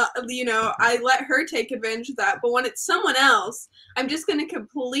sanctuary and, you know, I let her take advantage of that. But when it's someone else, I'm just going to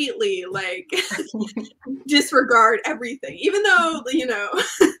completely, like, disregard everything, even though, you know.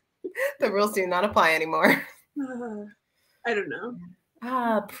 The rules do not apply anymore. I don't know.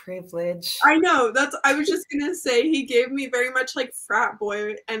 Ah, privilege. I know. I was just gonna say he gave me very much like frat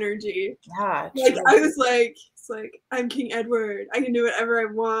boy energy. Yeah, Like true. I was like, it's like I'm King Edward. I can do whatever I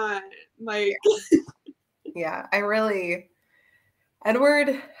want. Like Yeah,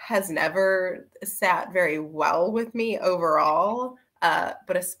 Edward has never sat very well with me overall,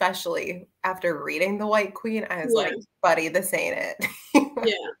 but especially after reading The White Queen, I was yeah, like, buddy, this ain't it.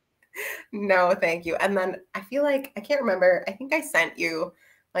 yeah. No, thank you. And then I feel like, I can't remember, I think I sent you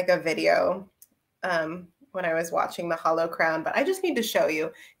like a video when I was watching The Hollow Crown, but I just need to show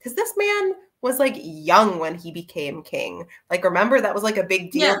you because this man was like young when he became king. Like, remember that was like a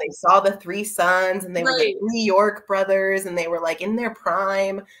big deal. Yeah. They saw the three sons and they were the Right. New York brothers and they were like in their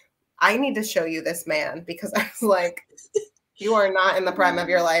prime. I need to show you this man because I was like, you are not in the prime of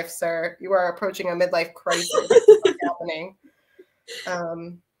your life, sir. You are approaching a midlife crisis. What's happening?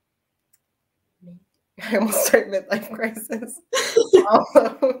 I almost started midlife crisis.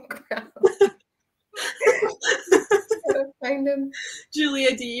 Hollow Crown. Find him.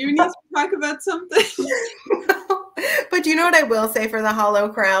 Julia, do you need to talk about something? But you know what I will say for the Hollow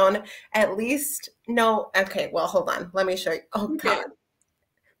Crown? At least, no, okay, well, hold on. Let me show you. Oh, God.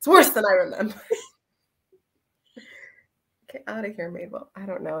 It's worse than I remember. Get out of here, Mabel. I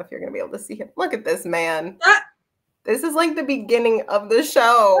don't know if you're going to be able to see him. Look at this man. This is like the beginning of the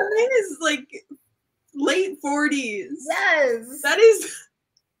show. That man is like late 40s. Yes. That is.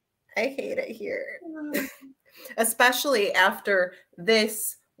 I hate it here. Especially after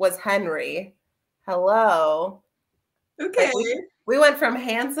this was Henry. Hello. Okay. Like we went from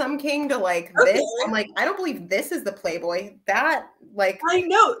handsome king to like this. I'm like, I don't believe this is the Playboy. That like I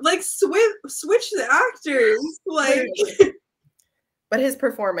know. Like switch the actors. Like but his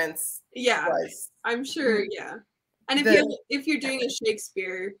performance was. I'm sure, yeah. And if you're doing a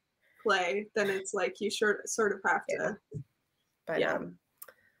Shakespeare play, then it's like you sort of have to. But what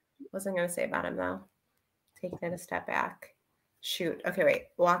was I gonna say about him though? Taking it a step back. Shoot. Okay, wait.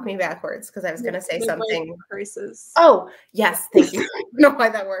 Walk me backwards because I was going to say something. Crisis. Oh, yes. Thank you. I don't know why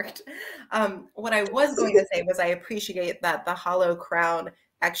that worked. What I was going to say was I appreciate that the Hollow Crown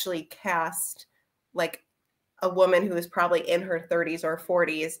actually cast like a woman who was probably in her 30s or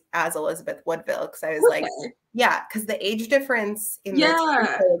 40s as Elizabeth Woodville because I was like, yeah, because the age difference in the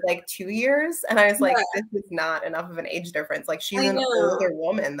was like 2 years. And I was like, this is not enough of an age difference. Like she's an older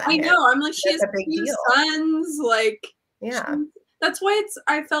woman than him. I'm like, she has 2 sons. Like, yeah. That's why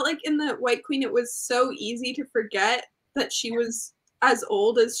I felt like in the White Queen, it was so easy to forget that she was as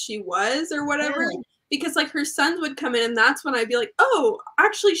old as she was or whatever. Yeah. Because like her sons would come in and that's when I'd be like, oh,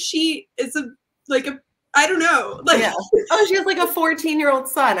 actually she is I don't know. Like, oh, she has like a 14-year-old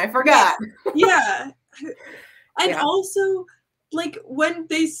son. I forgot. Yeah. And also like when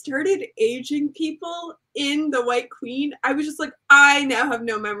they started aging people in the White Queen, I was just like, I now have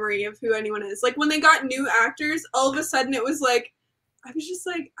no memory of who anyone is. Like when they got new actors, all of a sudden it was like, I was just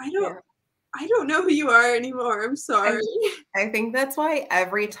like, I don't know who you are anymore. I'm sorry. I think that's why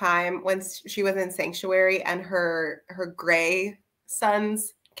every time when she was in Sanctuary and her gray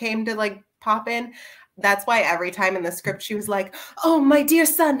sons came to like pop in, that's why every time in the script she was like, oh, my dear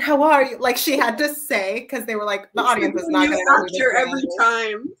son, how are you? Like she had to say, because they were like, the audience is not going to know actor every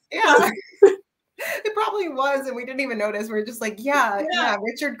time. Yeah. It probably was, and we didn't even notice. We were just like, yeah,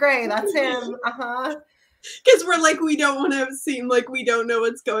 Richard Gray, that's him. Because we're like, we don't want to seem like we don't know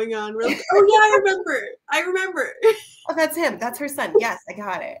what's going on. We're like, oh yeah, I remember. Oh, that's him. That's her son. Yes, I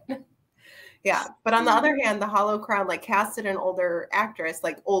got it. Yeah, but on the other hand, the Hollow Crown like casted an older actress,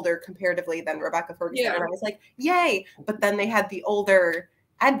 like older comparatively than Rebecca Ferguson, and I was like, yay! But then they had the older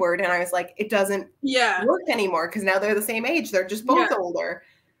Edward, and I was like, it doesn't work anymore because now they're the same age. They're just both older.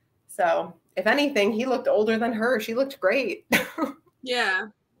 So if anything, he looked older than her. She looked great. Yeah.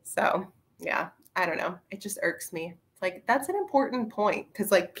 So yeah, I don't know. It just irks me. Like that's an important point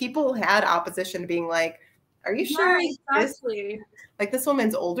because like people had opposition being like, are you sure? Exactly. This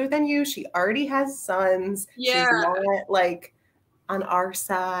woman's older than you. She already has sons. Yeah. She's not like on our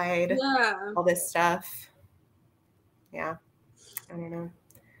side. Yeah. All this stuff. Yeah. I don't know.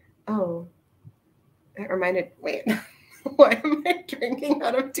 Oh. That reminded, wait. Why am I drinking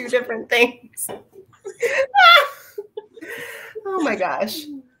out of two different things? Oh my gosh.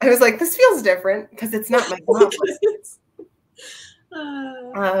 I was like, this feels different because it's not my goblet.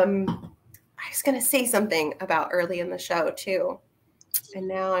 I was going to say something about early in the show too. And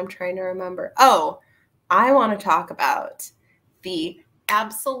now I'm trying to remember. Oh, I want to talk about the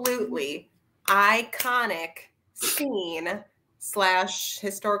absolutely iconic scene /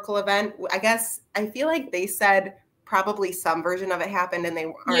 historical event. I guess I feel like they said probably some version of it happened and they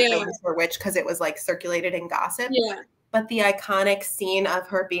aren't sure which because it was like circulated in gossip. Yeah. but the iconic scene of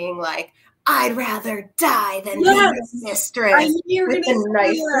her being like, I'd rather die than be Yes! your mistress, I knew you were with gonna the say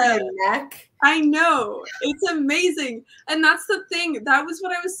knife to that. her neck. I know. It's amazing. And that's the thing. That was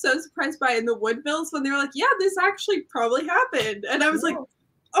what I was so surprised by in the Woodvilles when they were like, yeah, this actually probably happened. And I was like,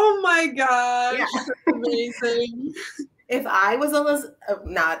 oh my gosh, Yeah. that's amazing. If I was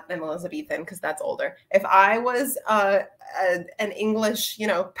not an Elizabethan, because that's older. If I was an English,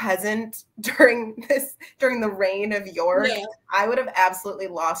 peasant during the reign of York, Yeah. I would have absolutely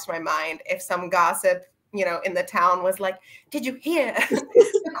lost my mind if some gossip, in the town was like, "Did you hear?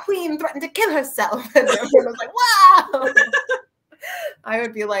 The queen threatened to kill herself," and everyone was like, "Wow!" I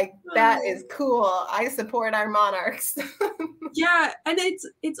would be like, "That is cool. I support our monarchs." Yeah, and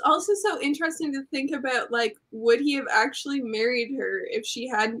it's also so interesting to think about, like, would he have actually married her if she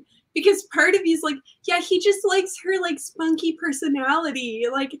hadn't? Because part of he's like, yeah, he just likes her like spunky personality.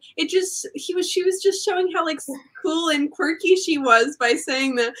 Like she was just showing how like cool and quirky she was by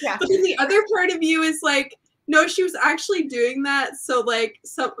saying that. Yeah. But then the other part of you is like, no, she was actually doing that so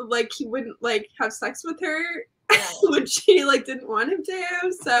he wouldn't like have sex with her. When she like didn't want him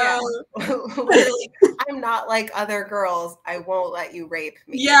to. So literally, I'm not like other girls. I won't let you rape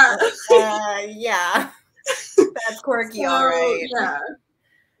me. Yeah. Yeah. That's quirky, all right. Yeah.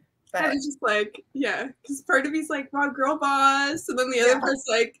 But I was just like, yeah, because part of me's like, wow, girl boss, and then the other part's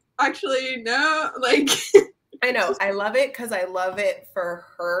like, actually, no, like. I know. I love it because I love it for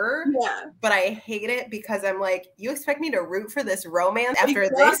her. Yeah. But I hate it because I'm like, you expect me to root for this romance after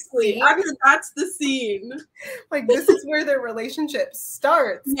this scene? After that's the scene. Like, this is where their relationship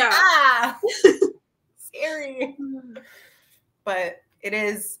starts. Yeah. Ah! Scary. But it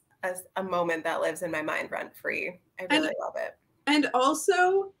is a moment that lives in my mind rent-free. I really love it. And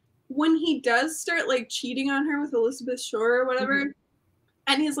also, when he does start, like, cheating on her with Elizabeth Shore or whatever,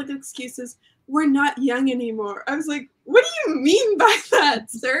 and his, like, excuses, we're not young anymore. I was like, what do you mean by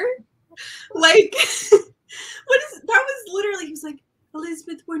that, sir? Like, that was literally, he was like,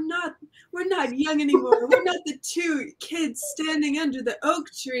 Elizabeth, we're not young anymore. We're not the two kids standing under the oak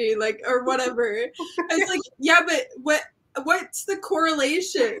tree, like, or whatever. I was like, yeah, but what's the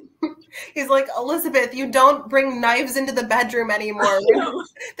correlation? He's like, Elizabeth, you don't bring knives into the bedroom anymore.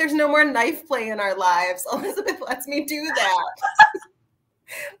 There's no more knife play in our lives. Elizabeth lets me do that.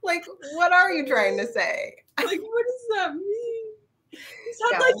 Like, what are you trying to say? Like, what does that mean? He's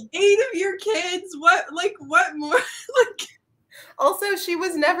had like 8 of your kids. What more? Like, also, she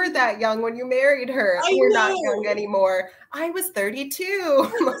was never that young when you married her. You're not young anymore. I was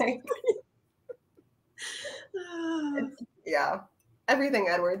 32. Like, yeah. Everything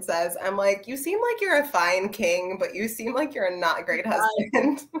Edward says, I'm like, you seem like you're a fine king, but you seem like you're a not great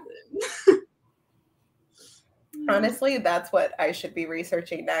husband. Honestly, that's what I should be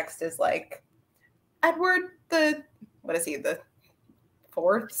researching next is like Edward what is he, the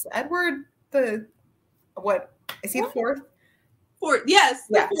 4th? Edward what is he the 4th? 4th, yes.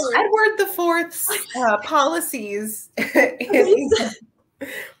 Yeah. Edward the 4th's policies.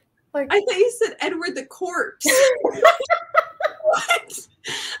 Like, I thought you said Edward the corpse. What?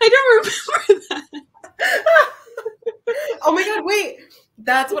 I don't remember that. Oh my god, wait.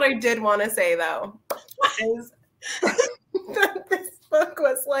 That's what I did want to say though. Is this book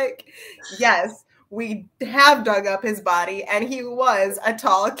was like, yes, we have dug up his body and he was a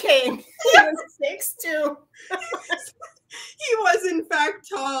tall king. He was 6'2". He was in fact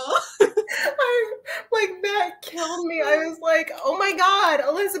tall. That killed me. I was like, oh my god,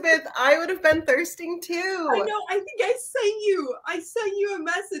 Elizabeth, I would have been thirsting too. I know. I think I sent you a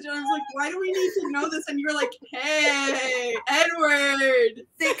message and I was like, why do we need to know this? And you were like, hey, Edward.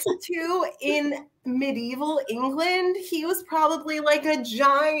 6'2" in medieval England, he was probably like a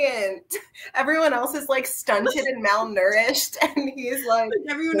giant. Everyone else is like stunted and malnourished, and he's like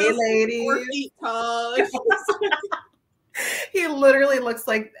everyone hey, else ladies. is 4 feet tall. He literally looks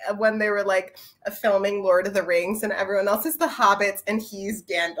like when they were like filming Lord of the Rings and everyone else is the hobbits and he's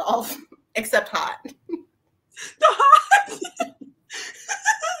Gandalf, except hot. The hot.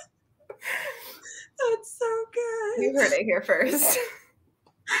 That's so good. You heard it here first.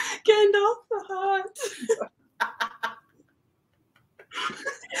 Gandalf the hot.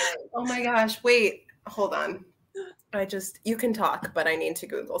 Oh my gosh, wait, hold on. You can talk, but I need to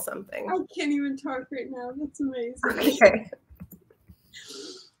Google something. I can't even talk right now. That's amazing. Okay.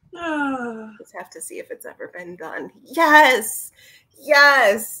 Just have to see if it's ever been done. Yes.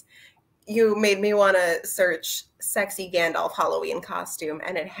 Yes. You made me want to search sexy Gandalf Halloween costume,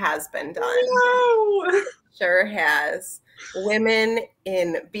 and it has been done. No. Sure has. Women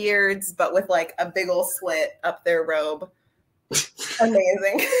in beards, but with like a big ol' slit up their robe.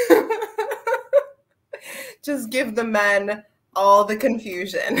 Amazing. Just give the men all the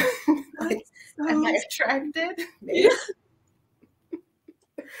confusion. Like, so am I attracted? Maybe. Yeah.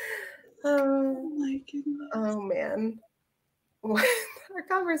 Oh my goodness. Oh man. Our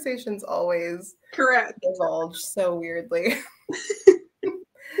conversations always Correct. divulge so weirdly.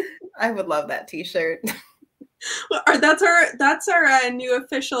 I would love that t-shirt. Well, that's our new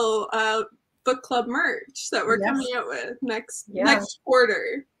official book club merch that we're coming out with next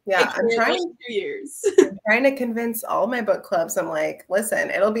quarter. Yeah, I'm trying 2 years. I'm trying to convince all my book clubs. I'm like,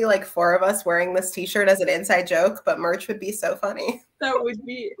 listen, it'll be like 4 of us wearing this t-shirt as an inside joke, but merch would be so funny. That would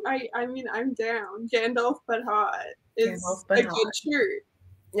be, I mean, I'm down. Gandalf but hot is a good shirt.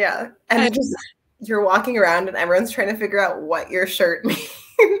 Yeah. And just you're walking around and everyone's trying to figure out what your shirt means.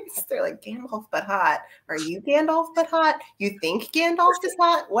 They're like, Gandalf but hot. Are you Gandalf but hot? You think Gandalf is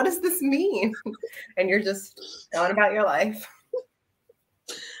hot? What does this mean? And you're just going about your life.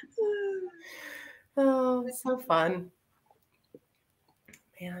 Oh, it's so fun.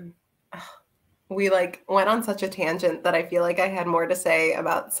 Man. We like went on such a tangent that I feel like I had more to say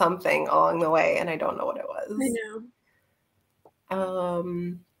about something along the way, and I don't know what it was. I know.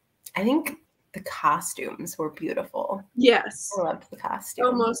 I think the costumes were beautiful. Yes. I loved the costume.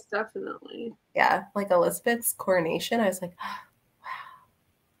 Oh, most definitely. Yeah, like Elizabeth's coronation, I was like, oh,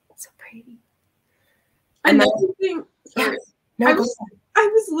 wow, so pretty. Another thing, sorry. No, I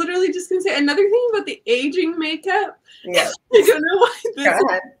was literally just gonna say another thing about the aging makeup. Yeah. I don't know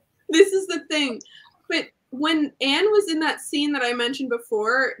why this is the thing. But when Anne was in that scene that I mentioned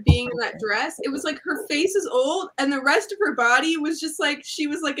before, being in that dress, it was like her face is old and the rest of her body was just like she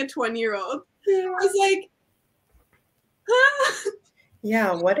was like a 20-year-old. I was like, ah.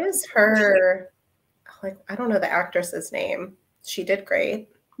 Yeah, what is her, like, I don't know the actress's name. She did great.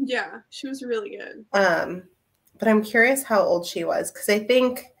 Yeah, she was really good. But I'm curious how old she was, because I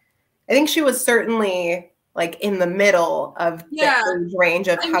think she was certainly like in the middle of the age range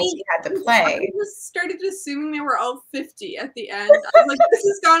of how she had to play. I just started assuming they were all 50 at the end. I was like, this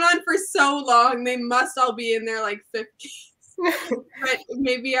has gone on for so long. They must all be in their like 50s. But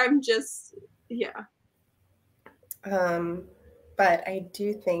maybe I'm just, yeah. But I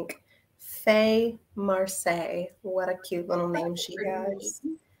do think Faye Marseille, what a cute little name she has.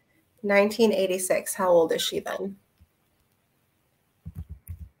 1986. How old is she then?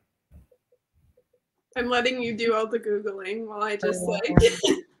 I'm letting you do all the Googling while I just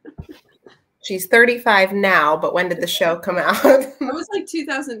She's 35 now, but when did the show come out? It was like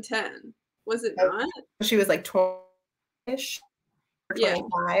 2010. Was it not? She was like 20-ish, 25.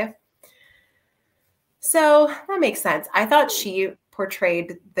 Yeah. So that makes sense. I thought she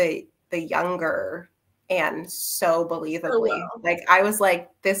portrayed the younger Anne so believably. Oh, wow. Like, I was like,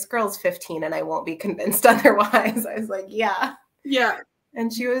 this girl's 15 and I won't be convinced otherwise. I was like, yeah. Yeah.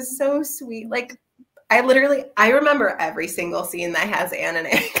 And she was so sweet. Like, I remember every single scene that has Anne and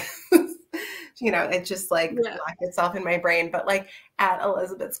Egg. You know, it just like locked itself in my brain. But like at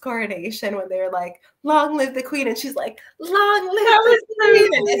Elizabeth's coronation, when they were like, long live the queen. And she's like, long live the queen.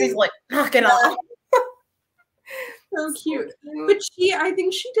 And he's like, knock it off. So cute. But I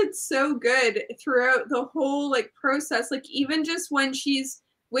think she did so good throughout the whole like process. Like even just when she's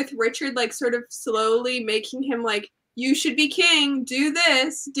with Richard, like sort of slowly making him like, you should be king, do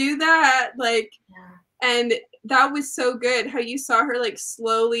this, do that. Like, and that was so good how you saw her like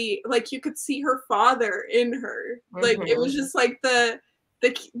slowly, like you could see her father in her. Like it was just like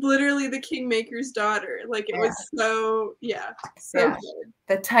literally the kingmaker's daughter. Like it was so good.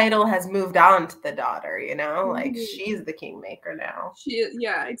 The title has moved on to the daughter, you know, like she's the kingmaker now.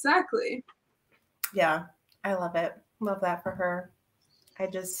 Exactly. Yeah, I love it. Love that for her.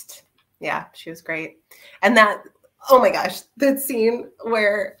 She was great. And that, oh my gosh, that scene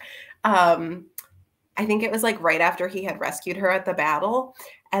where I think it was like right after he had rescued her at the battle,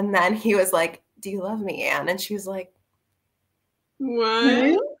 and then he was like, do you love me, Anne? And she was like,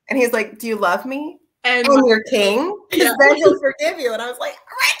 what? And he's like, do you love me? And you're king? Because then he'll forgive you. And I was like,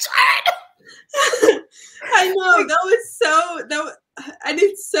 Richard! I know. And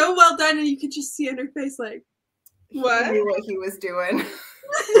it's so well done. And you could just see on her face, like, what? He knew what he was doing.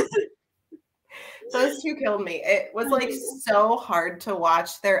 Those two killed me. It was like so hard to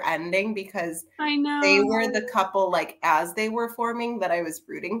watch their ending because I know they were the couple like as they were forming that I was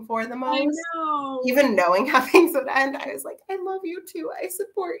rooting for the most. I know. Even knowing how things would end, I was like, I love you too. I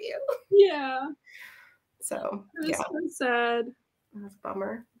support you. Yeah. So it was so sad. That was a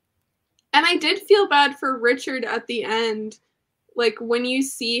bummer. And I did feel bad for Richard at the end. Like when you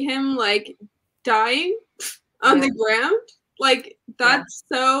see him like dying on the ground, like that's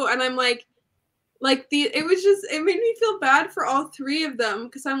so, and I'm like, Like it made me feel bad for all three of them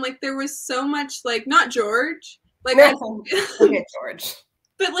because I'm like, there was so much like, not George, like Okay, George.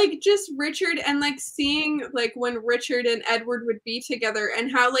 but like just Richard and like seeing like when Richard and Edward would be together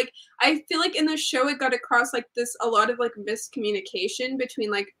and how like I feel like in the show it got across like this a lot of like miscommunication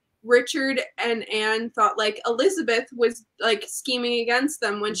between like Richard and Anne thought like Elizabeth was like scheming against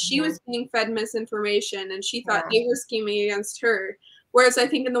them when she was being fed misinformation and she thought they were scheming against her. Whereas I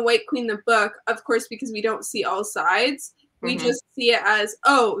think in the White Queen, the book, of course, because we don't see all sides, we just see it as,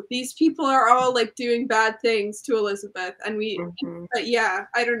 oh, these people are all like doing bad things to Elizabeth. And but yeah,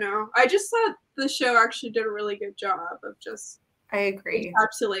 I don't know. I just thought the show actually did a really good job of just I agree.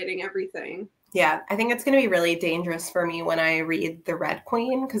 encapsulating everything. Yeah, I think it's going to be really dangerous for me when I read The Red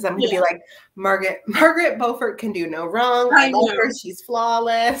Queen because I'm going to be like, Margaret Beaufort can do no wrong. I love her. She's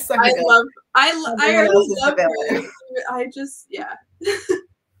flawless. I already love her. I just, yeah.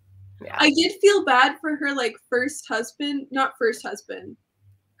 I did feel bad for her, like, not first husband.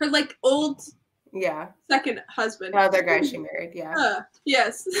 Her, like, old second husband. The other guy she married,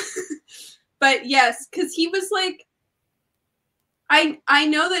 yes. But, yes, because he was, like, I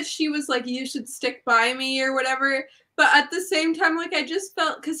know that she was like, you should stick by me or whatever, but at the same time, like, I just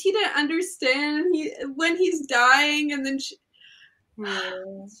felt, because he didn't understand when he's dying, and then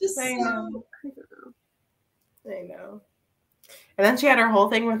I know. I know. And then she had her whole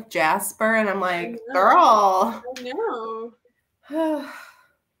thing with Jasper, and I'm like, girl. I know.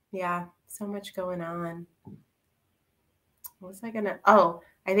 Yeah, so much going on. What was I gonna? Oh,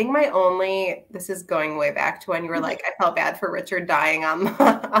 I think this is going way back to when you were like, I felt bad for Richard dying on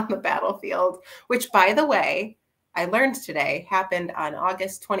the battlefield, which, by the way, I learned today happened on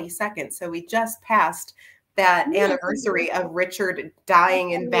August 22nd. So we just passed that anniversary of Richard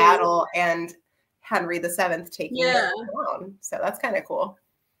dying in battle and Henry VII taking the throne. So that's kind of cool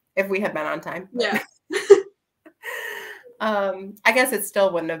if we had been on time. Yeah. I guess it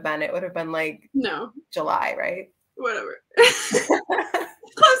still wouldn't have been. It would have been like July, right? Whatever.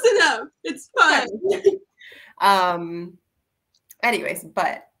 Close enough. It's fun. Anyways,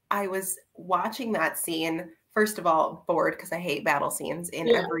 but I was watching that scene, first of all, bored because I hate battle scenes in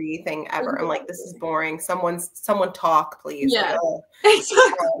everything ever. I'm like, this is boring. Someone talk, please. Yeah. I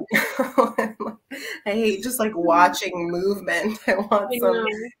hate just like watching movement. I want some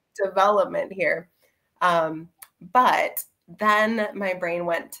development here. But then my brain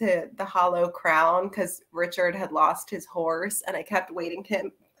went to the Hollow Crown because Richard had lost his horse, and I kept waiting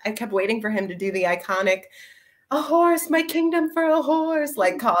for him to do the iconic, a horse, my kingdom for a horse,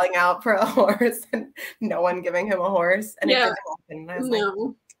 like calling out for a horse and no one giving him a horse. And it didn't happen. And I was like,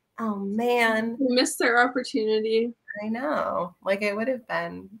 oh man. We missed their opportunity. I know. Like it would have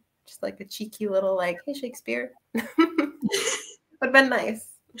been just like a cheeky little like, hey, Shakespeare. Would have been nice.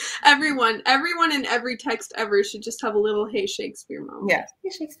 Everyone in every text ever should just have a little "Hey Shakespeare" moment. Yeah, hey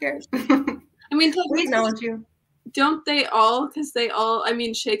Shakespeare. I mean, we acknowledge you. Don't they all? Because I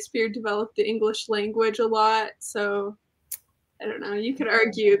mean, Shakespeare developed the English language a lot, so I don't know. You could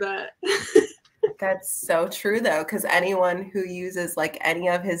argue that. That's so true, though, because anyone who uses like any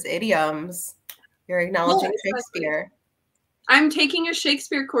of his idioms, you're acknowledging Shakespeare. I'm taking a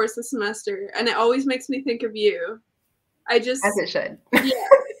Shakespeare course this semester, and it always makes me think of you. As it should. Yeah.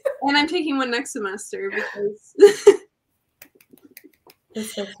 And I'm taking one next semester because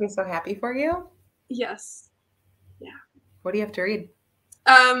this makes me so happy for you. Yes. Yeah. What do you have to read?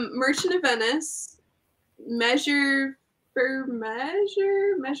 Merchant of Venice, Measure for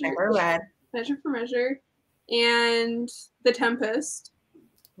Measure, and The Tempest.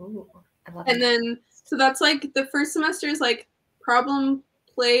 Ooh, I love and then so that's like the first semester is like problem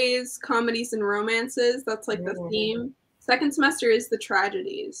plays, comedies, and romances. That's like the theme. Second semester is the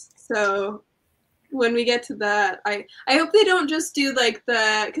tragedies. So when we get to that, I hope they don't just do like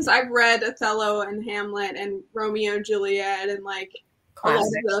because I've read Othello and Hamlet and Romeo and Juliet and like a lot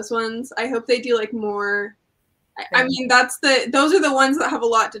of those ones. I hope they do like more. I mean, those are the ones that have a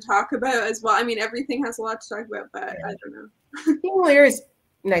lot to talk about as well. I mean, everything has a lot to talk about, but I don't know. King Lear is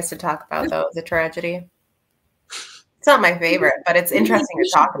nice to talk about, though. The tragedy. It's not my favorite, but it's interesting to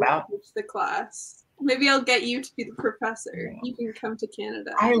talk about. The class. Maybe I'll get you to be the professor. You can come to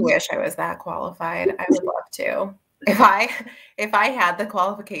Canada. I wish I was that qualified. I would love to. If I had the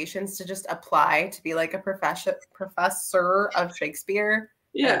qualifications to just apply to be like a professor of Shakespeare,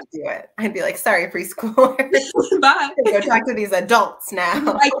 I'd do it. I'd be like, sorry, preschooler. Bye. Go talk to these adults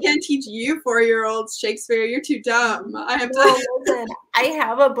now. I can't teach you 4-year-olds Shakespeare. You're too dumb. I have to. Listen, I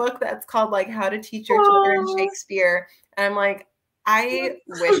have a book that's called like How to Teach Your Children Shakespeare. And I'm like, I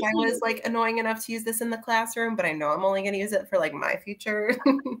wish I was like annoying enough to use this in the classroom, but I know I'm only going to use it for like my future.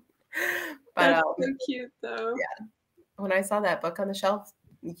 But That's so cute, though. Yeah. When I saw that book on the shelf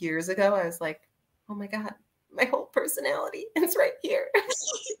years ago, I was like, oh my God, my whole personality is right here.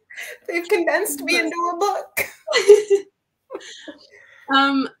 They've condensed me into a book.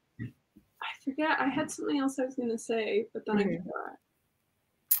 I forget. I had something else I was gonna say, but then I forgot.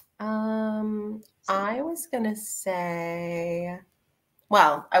 I was gonna say,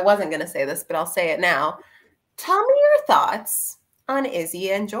 well, I wasn't gonna say this, but I'll say it now. Tell me your thoughts on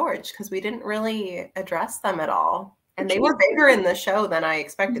Izzy and George, because we didn't really address them at all. And they were bigger in the show than I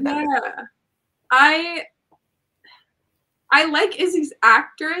expected them to be. I like Izzy's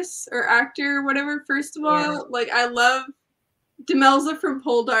actress or actor, whatever, first of all. Like, I love Demelza from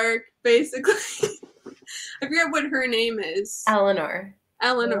Poldark, basically. I forget what her name is. Eleanor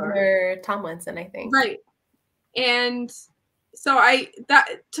Tomlinson, I think. Right. And so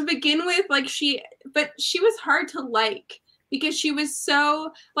to begin with, like, but she was hard to like because she was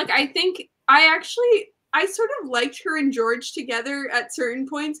so, like, I think I sort of liked her and George together at certain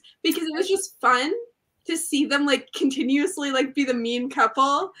points because it was just fun to see them, like, continuously, like, be the mean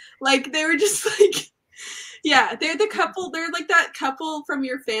couple. Like, they were just like, yeah, they're the couple. They're like that couple from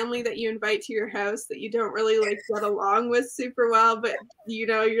your family that you invite to your house that you don't really, like, get along with super well, but, you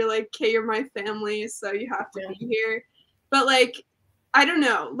know, you're like, okay, you're my family, so you have to be here. But, like, I don't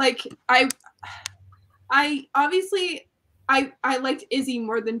know. Like, I obviously I liked Izzy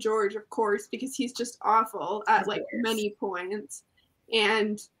more than George, of course, because he's just awful at, like, many points.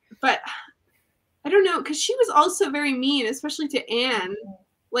 But I don't know, because she was also very mean, especially to Anne.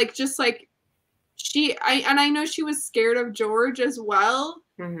 Like, just like I know she was scared of George as well,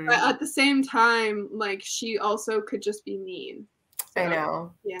 but at the same time, like, she also could just be mean. So, I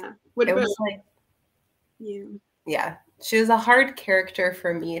know. Yeah. What about you? Yeah. She was a hard character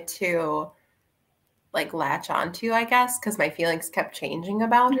for me to, like, latch onto, I guess, because my feelings kept changing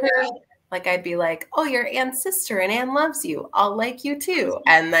about her. Like, I'd be like, oh, you're Anne's sister and Anne loves you. I'll like you too.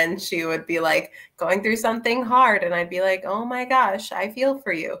 And then she would be, like, going through something hard. And I'd be like, oh my gosh, I feel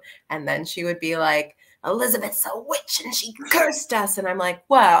for you. And then she would be like, Elizabeth's a witch and she cursed us. And I'm like,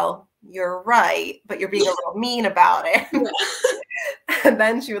 well, you're right, but you're being a little mean about it. And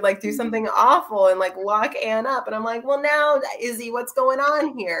then she would, like, do something awful and, like, lock Anne up. And I'm like, well, now, Izzy, what's going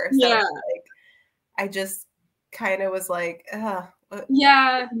on here? So, like, I just kind of was like,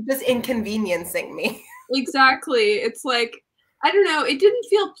 just inconveniencing me. Exactly. It's like, I don't know, it didn't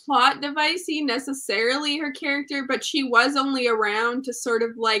feel plot devicey necessarily, her character, but she was only around to sort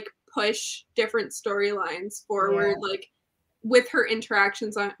of, like, push different storylines forward, like, with her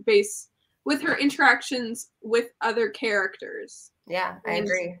interactions with other characters. Yeah, I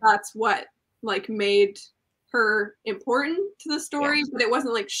agree. That's what, like, made her important to the story, but it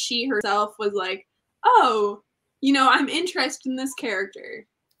wasn't like she herself was like, oh, you know, I'm interested in this character.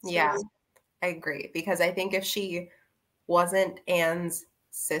 So. Yeah, I agree. Because I think if she wasn't Anne's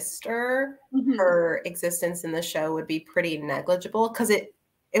sister, her existence in the show would be pretty negligible. Because it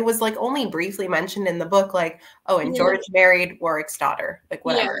was, like, only briefly mentioned in the book, like, oh, and George married Warwick's daughter, like,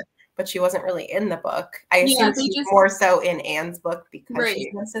 whatever. Yeah. But she wasn't really in the book. I assume she's more so in Anne's book because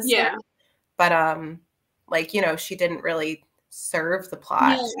she's an assistant. Yeah. But like, you know, she didn't really serve the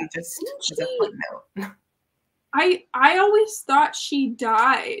plot. She just was a footnote. I always thought she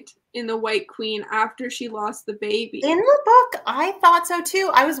died in The White Queen after she lost the baby. In the book, I thought so too.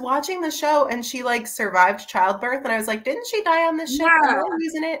 I was watching the show and she, like, survived childbirth, and I was like, didn't she die on the ship? Yeah.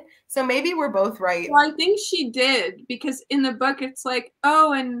 Using it. So maybe we're both right. Well, I think she did, because in the book it's like,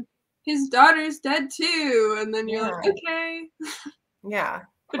 oh, and his daughter's dead too, and then you're like, okay. Yeah.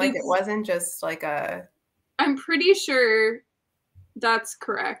 But like, it wasn't just like a... I'm pretty sure that's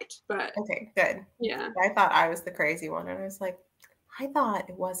correct, but... Okay, good. Yeah. I thought I was the crazy one, and I was like, I thought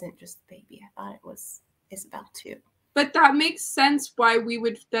it wasn't just the baby. I thought it was Isabel too. But that makes sense why we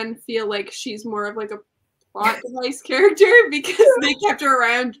would then feel like she's more of, like, a plot device character, because they kept her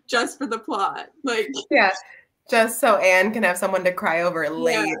around just for the plot. Like, yeah. Just so Anne can have someone to cry over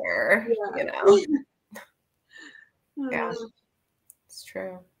later, you know? Yeah, it's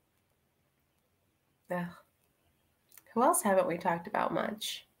true. Yeah. Who else haven't we talked about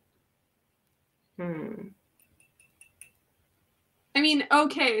much? I mean,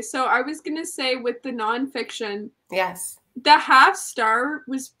 okay, so I was going to say with the nonfiction. Yes. The half star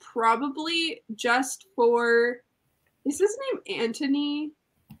was probably just for, is his name Anthony?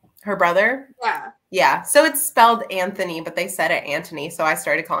 Her brother? Yeah. Yeah. So it's spelled Anthony, but they said it Anthony, so I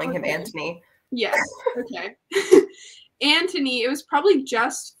started calling him Anthony. Yes. Okay. Anthony, it was probably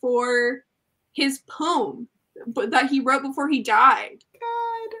just for his poem that he wrote before he died.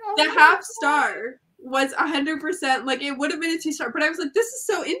 God. The half star was 100%, like, it would have been a 2-star, but I was like, this is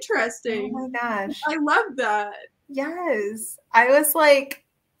so interesting. Oh my gosh. I love that. Yes. I was like,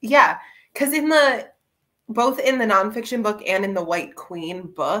 yeah, because both in the nonfiction book and in the White Queen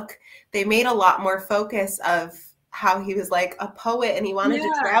book, they made a lot more focus of how he was like a poet and he wanted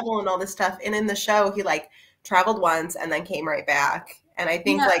to travel and all this stuff. And in the show, he like traveled once and then came right back. And I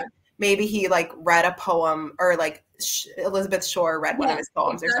think like maybe he like read a poem or like Elizabeth Shore read one of his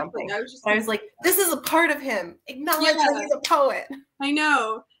poems or something. I was like, this is a part of him. Acknowledge that he's a poet. I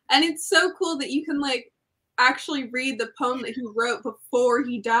know. And it's so cool that you can like actually read the poem that he wrote before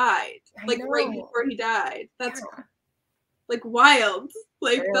he died. Like right before he died. That's like wild.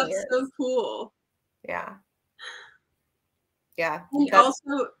 Like really that's so cool. Yeah. Yeah. And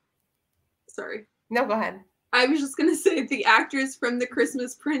also, sorry. No, go ahead. I was just gonna say the actress from the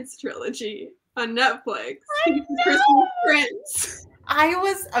Christmas Prince trilogy on Netflix. Christmas Prince. I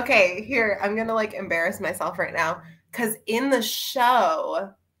was okay. Here, I'm gonna like embarrass myself right now because in the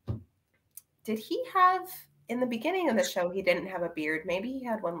show, did he have in the beginning of the show? He didn't have a beard. Maybe he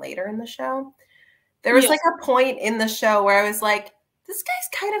had one later in the show. There was like a point in the show where I was like, this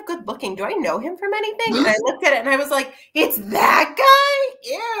guy's kind of good looking. Do I know him from anything? And I looked at it and I was like, it's that guy?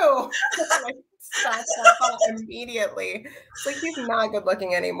 Ew. I stopped that thought immediately. It's like he's not good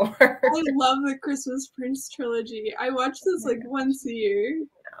looking anymore. I love the Christmas Prince trilogy. I watch this like once a year.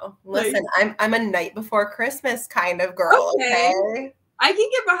 No. Listen, like, I'm a night before Christmas kind of girl. Okay. I can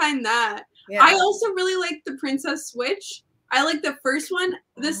get behind that. Yeah. I also really like the Princess Switch. I like the first one.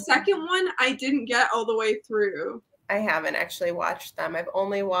 The second one, I didn't get all the way through. I haven't actually watched them. I've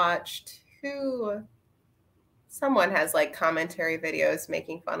only watched two. Someone has like commentary videos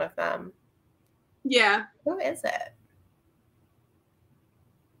making fun of them. Yeah. Who is it?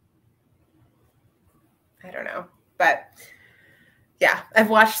 I don't know. But yeah, I've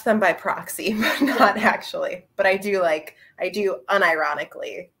watched them by proxy, but not actually. But I do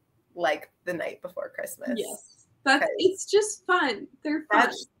unironically like The Night Before Christmas. Yes. It's just fun. They're fun.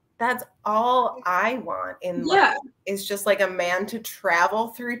 That's all I want in life is just like a man to travel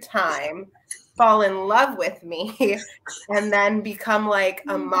through time, fall in love with me, and then become like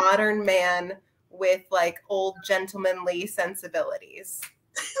a modern man with like old gentlemanly sensibilities.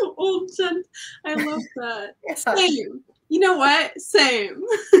 I love that. Same. You know what? Same.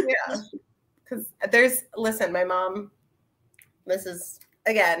 Yeah. Because listen, my mom, this is,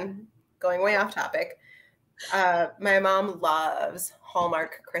 again, going way off topic. My mom loves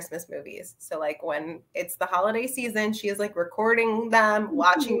Hallmark Christmas movies. So like when it's the holiday season, she is like recording them,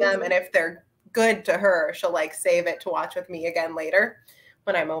 watching them. And if they're good to her, she'll like save it to watch with me again later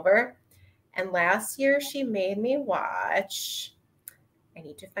when I'm over. And last year she made me watch, I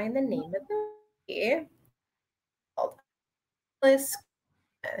need to find the name of the movie, called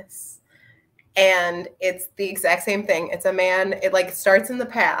Christmas. And it's the exact same thing. It's a man, it like starts in the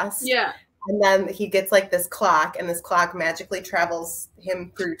past. Yeah. And then he gets like this clock, and this clock magically travels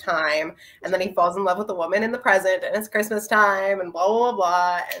him through time. And then he falls in love with a woman in the present, and it's Christmas time, and blah, blah, blah,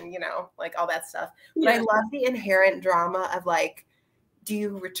 blah, and, you know, like all that stuff. But I love the inherent drama of like, do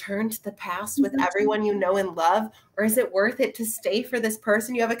you return to the past with everyone you know and love? Or is it worth it to stay for this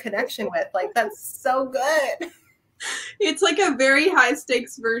person you have a connection with? Like, that's so good. It's like a very high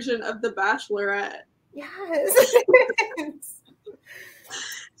stakes version of The Bachelorette. Yes.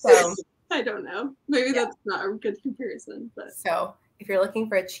 So I don't know. Maybe that's not a good comparison. But so if you're looking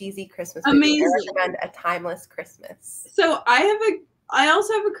for a cheesy Christmas movie, I recommend A Timeless Christmas. So I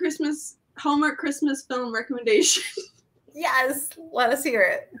also have a Hallmark Christmas film recommendation. Yes, let us hear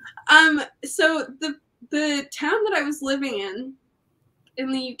it. So the town that I was living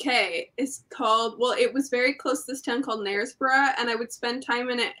in the UK is called, well, it was very close to this town called Knaresborough, and I would spend time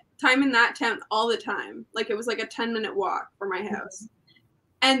in that town all the time. Like it was like a 10-minute walk from my house.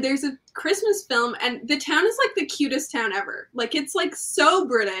 And there's a Christmas film, and the town is like the cutest town ever. Like it's like so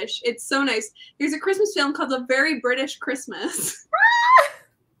British. It's so nice. There's a Christmas film called A Very British Christmas.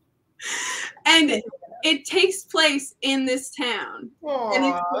 And it takes place in this town. Aww. And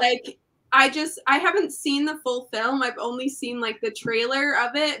it's like, I haven't seen the full film. I've only seen like the trailer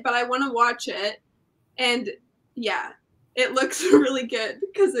of it, but I want to watch it. And yeah, it looks really good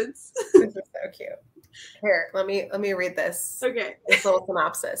because it's this is so cute. Here, let me read this. Okay. This little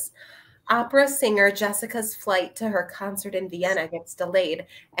synopsis. Opera singer Jessica's flight to her concert in Vienna gets delayed,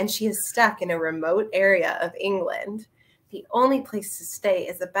 and she is stuck in a remote area of England. The only place to stay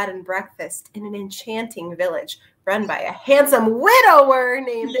is a bed and breakfast in an enchanting village run by a handsome widower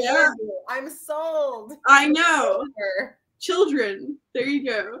named Andrew. I'm sold. I know. Children. There you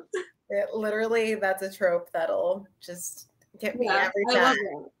go. Literally, that's a trope that'll just get me every time.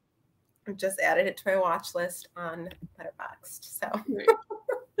 I've just added it to my watch list on Letterboxd. So Right.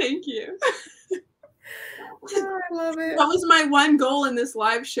 Thank you. oh, I love it. That was my one goal in this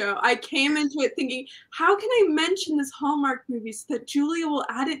live show. I came into it thinking, how can I mention this Hallmark movie so that Julia will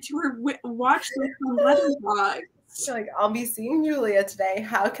add it to her watch list on Letterboxd? Like, I'll be seeing Julia today.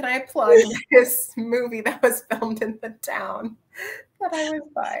 How can I plug this movie that was filmed in the town that I was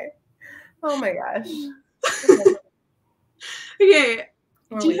by? Oh my gosh. Okay.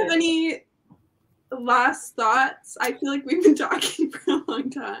 Do you have any last thoughts? I feel like we've been talking for a long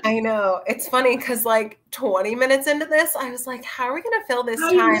time. I know. It's funny because like 20 minutes into this, I was like, how are we going to fill this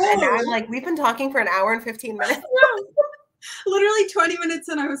time? And now I'm like, we've been talking for an hour and 15 minutes. Literally 20 minutes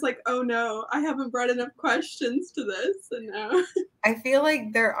in, I was like, oh no, I haven't brought enough questions to this. And now I feel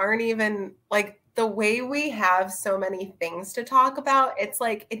like there aren't even like the way we have so many things to talk about. It's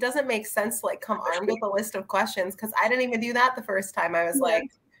like, it doesn't make sense to like come armed with a list of questions because I didn't even do that the first time. I was like,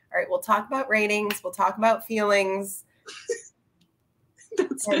 all right, we'll talk about ratings. We'll talk about feelings.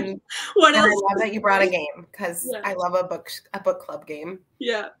 That's and what else? I love that you brought a game because I love a book club game.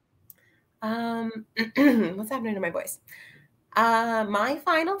 Yeah. What's happening to my voice? My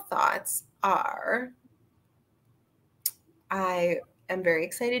final thoughts are I am very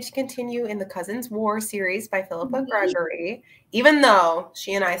excited to continue in the Cousins War series by Phillippa Gregory, even though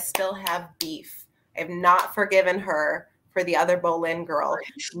she and I still have beef. I have not forgiven her for the other Boleyn girl,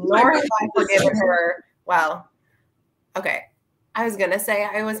 nor have I forgiven her. Well, okay. I was going to say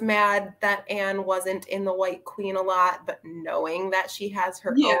I was mad that Anne wasn't in the White Queen a lot, but knowing that she has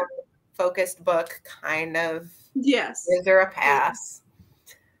her own focused book kind of gives her a pass.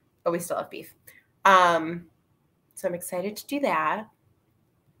 But we still have beef. So I'm excited to do that.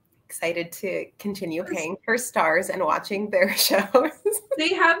 Excited to continue paying for stars and watching their shows.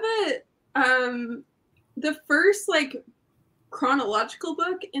 They have the first like chronological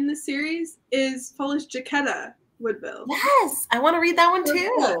book in the series is Polish Jaquetta Woodvilles. Yes, I want to read that one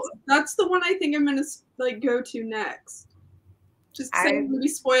too. That's the one I think I'm gonna like go to next. Just because I'm gonna be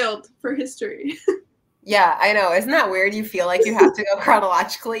spoiled for history. Yeah, I know. Isn't that weird? You feel like you have to go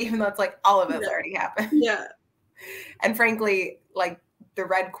chronologically, even though it's like all of it's already happened. Yeah. And frankly, like the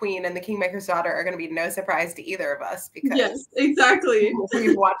Red Queen and the Kingmaker's Daughter are going to be no surprise to either of us because exactly.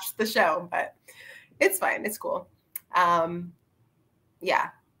 We've watched the show, but it's fine. It's cool. Yeah,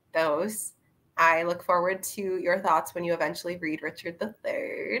 those. I look forward to your thoughts when you eventually read Richard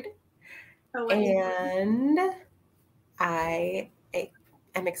III. And I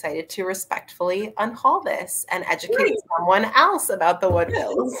am excited to respectfully unhaul this and educate someone else about the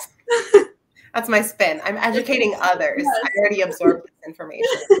Woodvilles. That's my spin. I'm educating others. I already absorbed this information.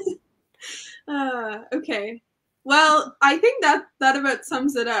 Okay. Well, I think that about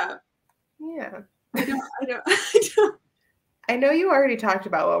sums it up. Yeah. I know you already talked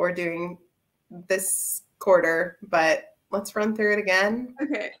about what we're doing this quarter, but let's run through it again.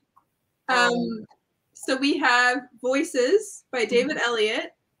 Okay. So we have Voices by David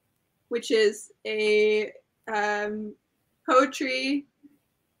Eliot, which is a poetry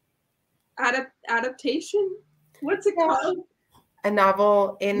adaptation. What's it called? A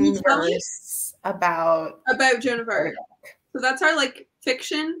novel in verse about Joan of Arc. So that's our like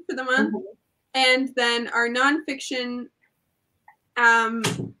fiction for the month, and then our nonfiction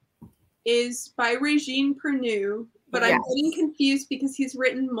is by Regine Perneau. But I'm getting confused because he's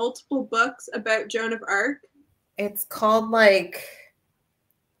written multiple books about Joan of Arc. It's called like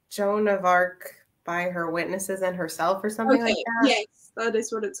Joan of Arc by her witnesses and herself or something like that. Yes, that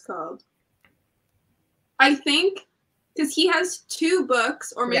is what it's called. I think because he has 2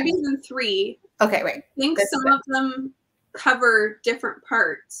 books or maybe even 3. Okay, wait. I think some of them cover different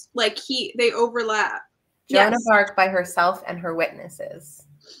parts. Like they overlap. Joan of Arc by herself and her witnesses.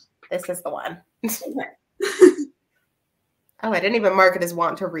 This is the one. Okay. Oh, I didn't even mark it as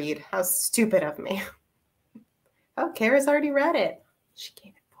want to read. How stupid of me. Oh, Kara's already read it. She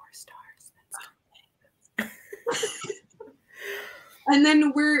gave it 4 stars. That's and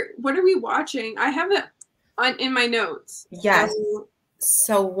then what are we watching? I have it in my notes. Yes.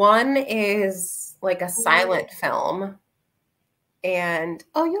 So one is like a silent film. And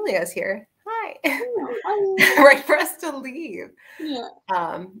Yulia's here. Hi. Right for us to leave. Yeah.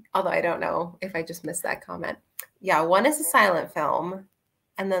 Although I don't know if I just missed that comment. Yeah, one is a silent film,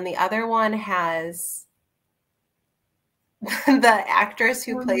 and then the other one has the actress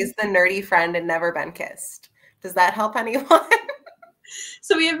who plays the nerdy friend in Never Been Kissed. Does that help anyone?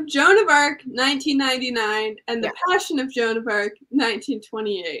 So we have Joan of Arc, 1999, and The Passion of Joan of Arc,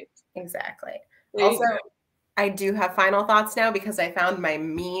 1928. Exactly. Also, I do have final thoughts now because I found my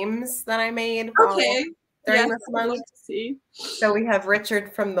memes that I made. Okay. during Yes, this I would month. love to see. So we have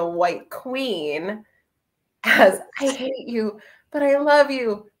Richard from the White Queen as I hate you, but I love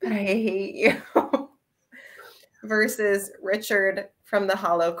you, but I hate you. Versus Richard from the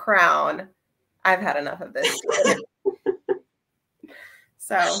Hollow Crown. I've had enough of this.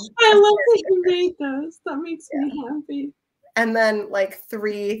 So I love that you made those. That makes me happy. And then like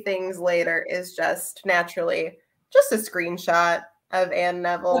 3 things later is just naturally just a screenshot of Anne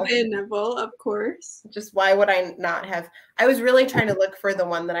Neville. Of Anne Neville, of course. Just why would I not have? I was really trying to look for the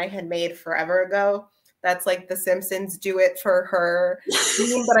one that I had made forever ago. That's like The Simpsons do it for her.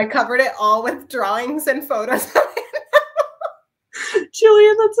 But I covered it all with drawings and photos.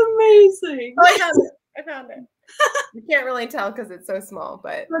 Julia, that's amazing. Oh, I found it. You can't really tell because it's so small,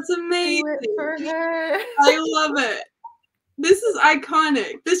 but that's amazing. Do it for her. I love it. This is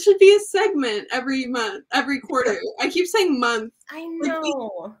iconic. This should be a segment every month, every quarter. I keep saying month. I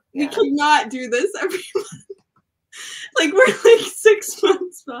know. We cannot do this every month. Like we're like 6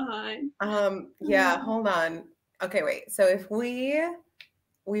 months behind. Yeah, hold on. Okay, wait. So if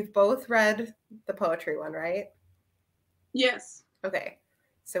we've both read the poetry one, right? Yes. Okay.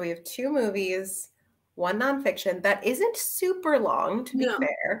 So we have 2 movies, 1 nonfiction that isn't super long, to be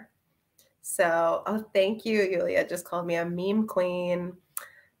fair. So, oh, thank you, Yulia. Just called me a meme queen.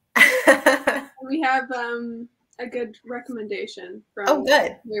 We have a good recommendation from. Oh,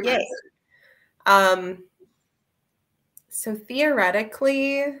 good. Yay. So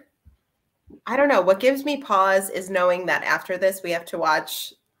theoretically, I don't know. What gives me pause is knowing that after this, we have to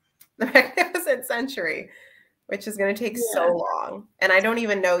watch The Magnificent Century, which is going to take so long. And I don't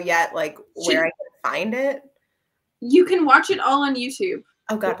even know yet, like, where I can find it. You can watch it all on YouTube.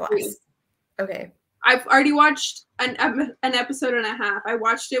 Oh, God bless. Okay. I've already watched an episode and a half. I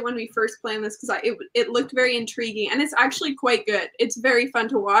watched it when we first planned this because it looked very intriguing. And it's actually quite good. It's very fun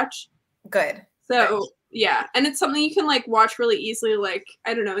to watch. Good. So, yeah. And it's something you can, like, watch really easily, like,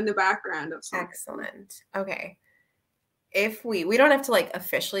 I don't know, in the background of something. Excellent. Okay. If we don't have to, like,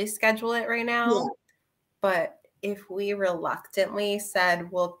 officially schedule it right now, but if we reluctantly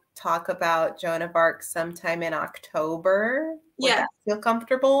said we'll talk about Joan of Arc sometime in October, would that feel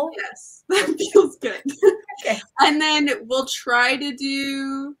comfortable? Yes, that feels good. Okay. And then we'll try to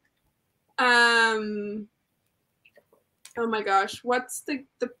do, oh my gosh, what's the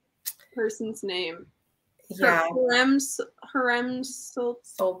person's name? Yeah. Harem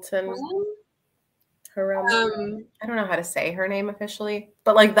Sultan. Harem. I don't know how to say her name officially,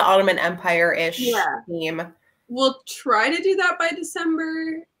 but like the Ottoman Empire-ish theme. We'll try to do that by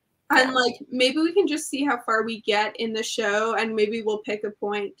December. And like maybe we can just see how far we get in the show, and maybe we'll pick a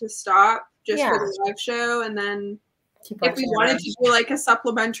point to stop just for the live show, and then if we wanted to do like a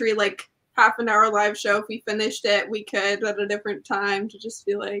supplementary like half an hour live show, if we finished it, we could at a different time to just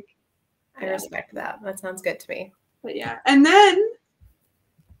feel like. I respect that. That sounds good to me. But yeah, and then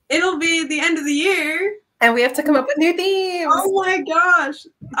it'll be the end of the year, and we have to come up with new themes. Oh my gosh,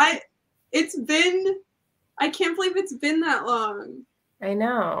 I can't believe it's been that long. I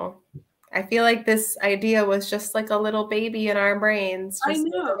know. I feel like this idea was just like a little baby in our brains just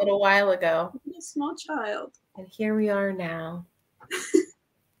a little while ago. A small child. And here we are now.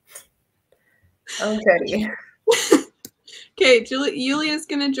 Oh, goody. Okay, Julia's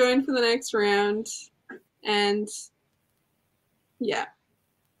going to join for the next round. And yeah.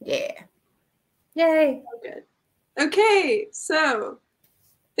 Yeah. Yay. Oh, good. Okay, so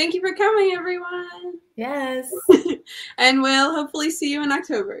thank you for coming, everyone. Yes. And we'll hopefully see you in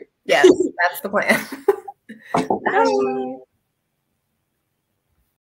October. Yes, that's the plan. Bye.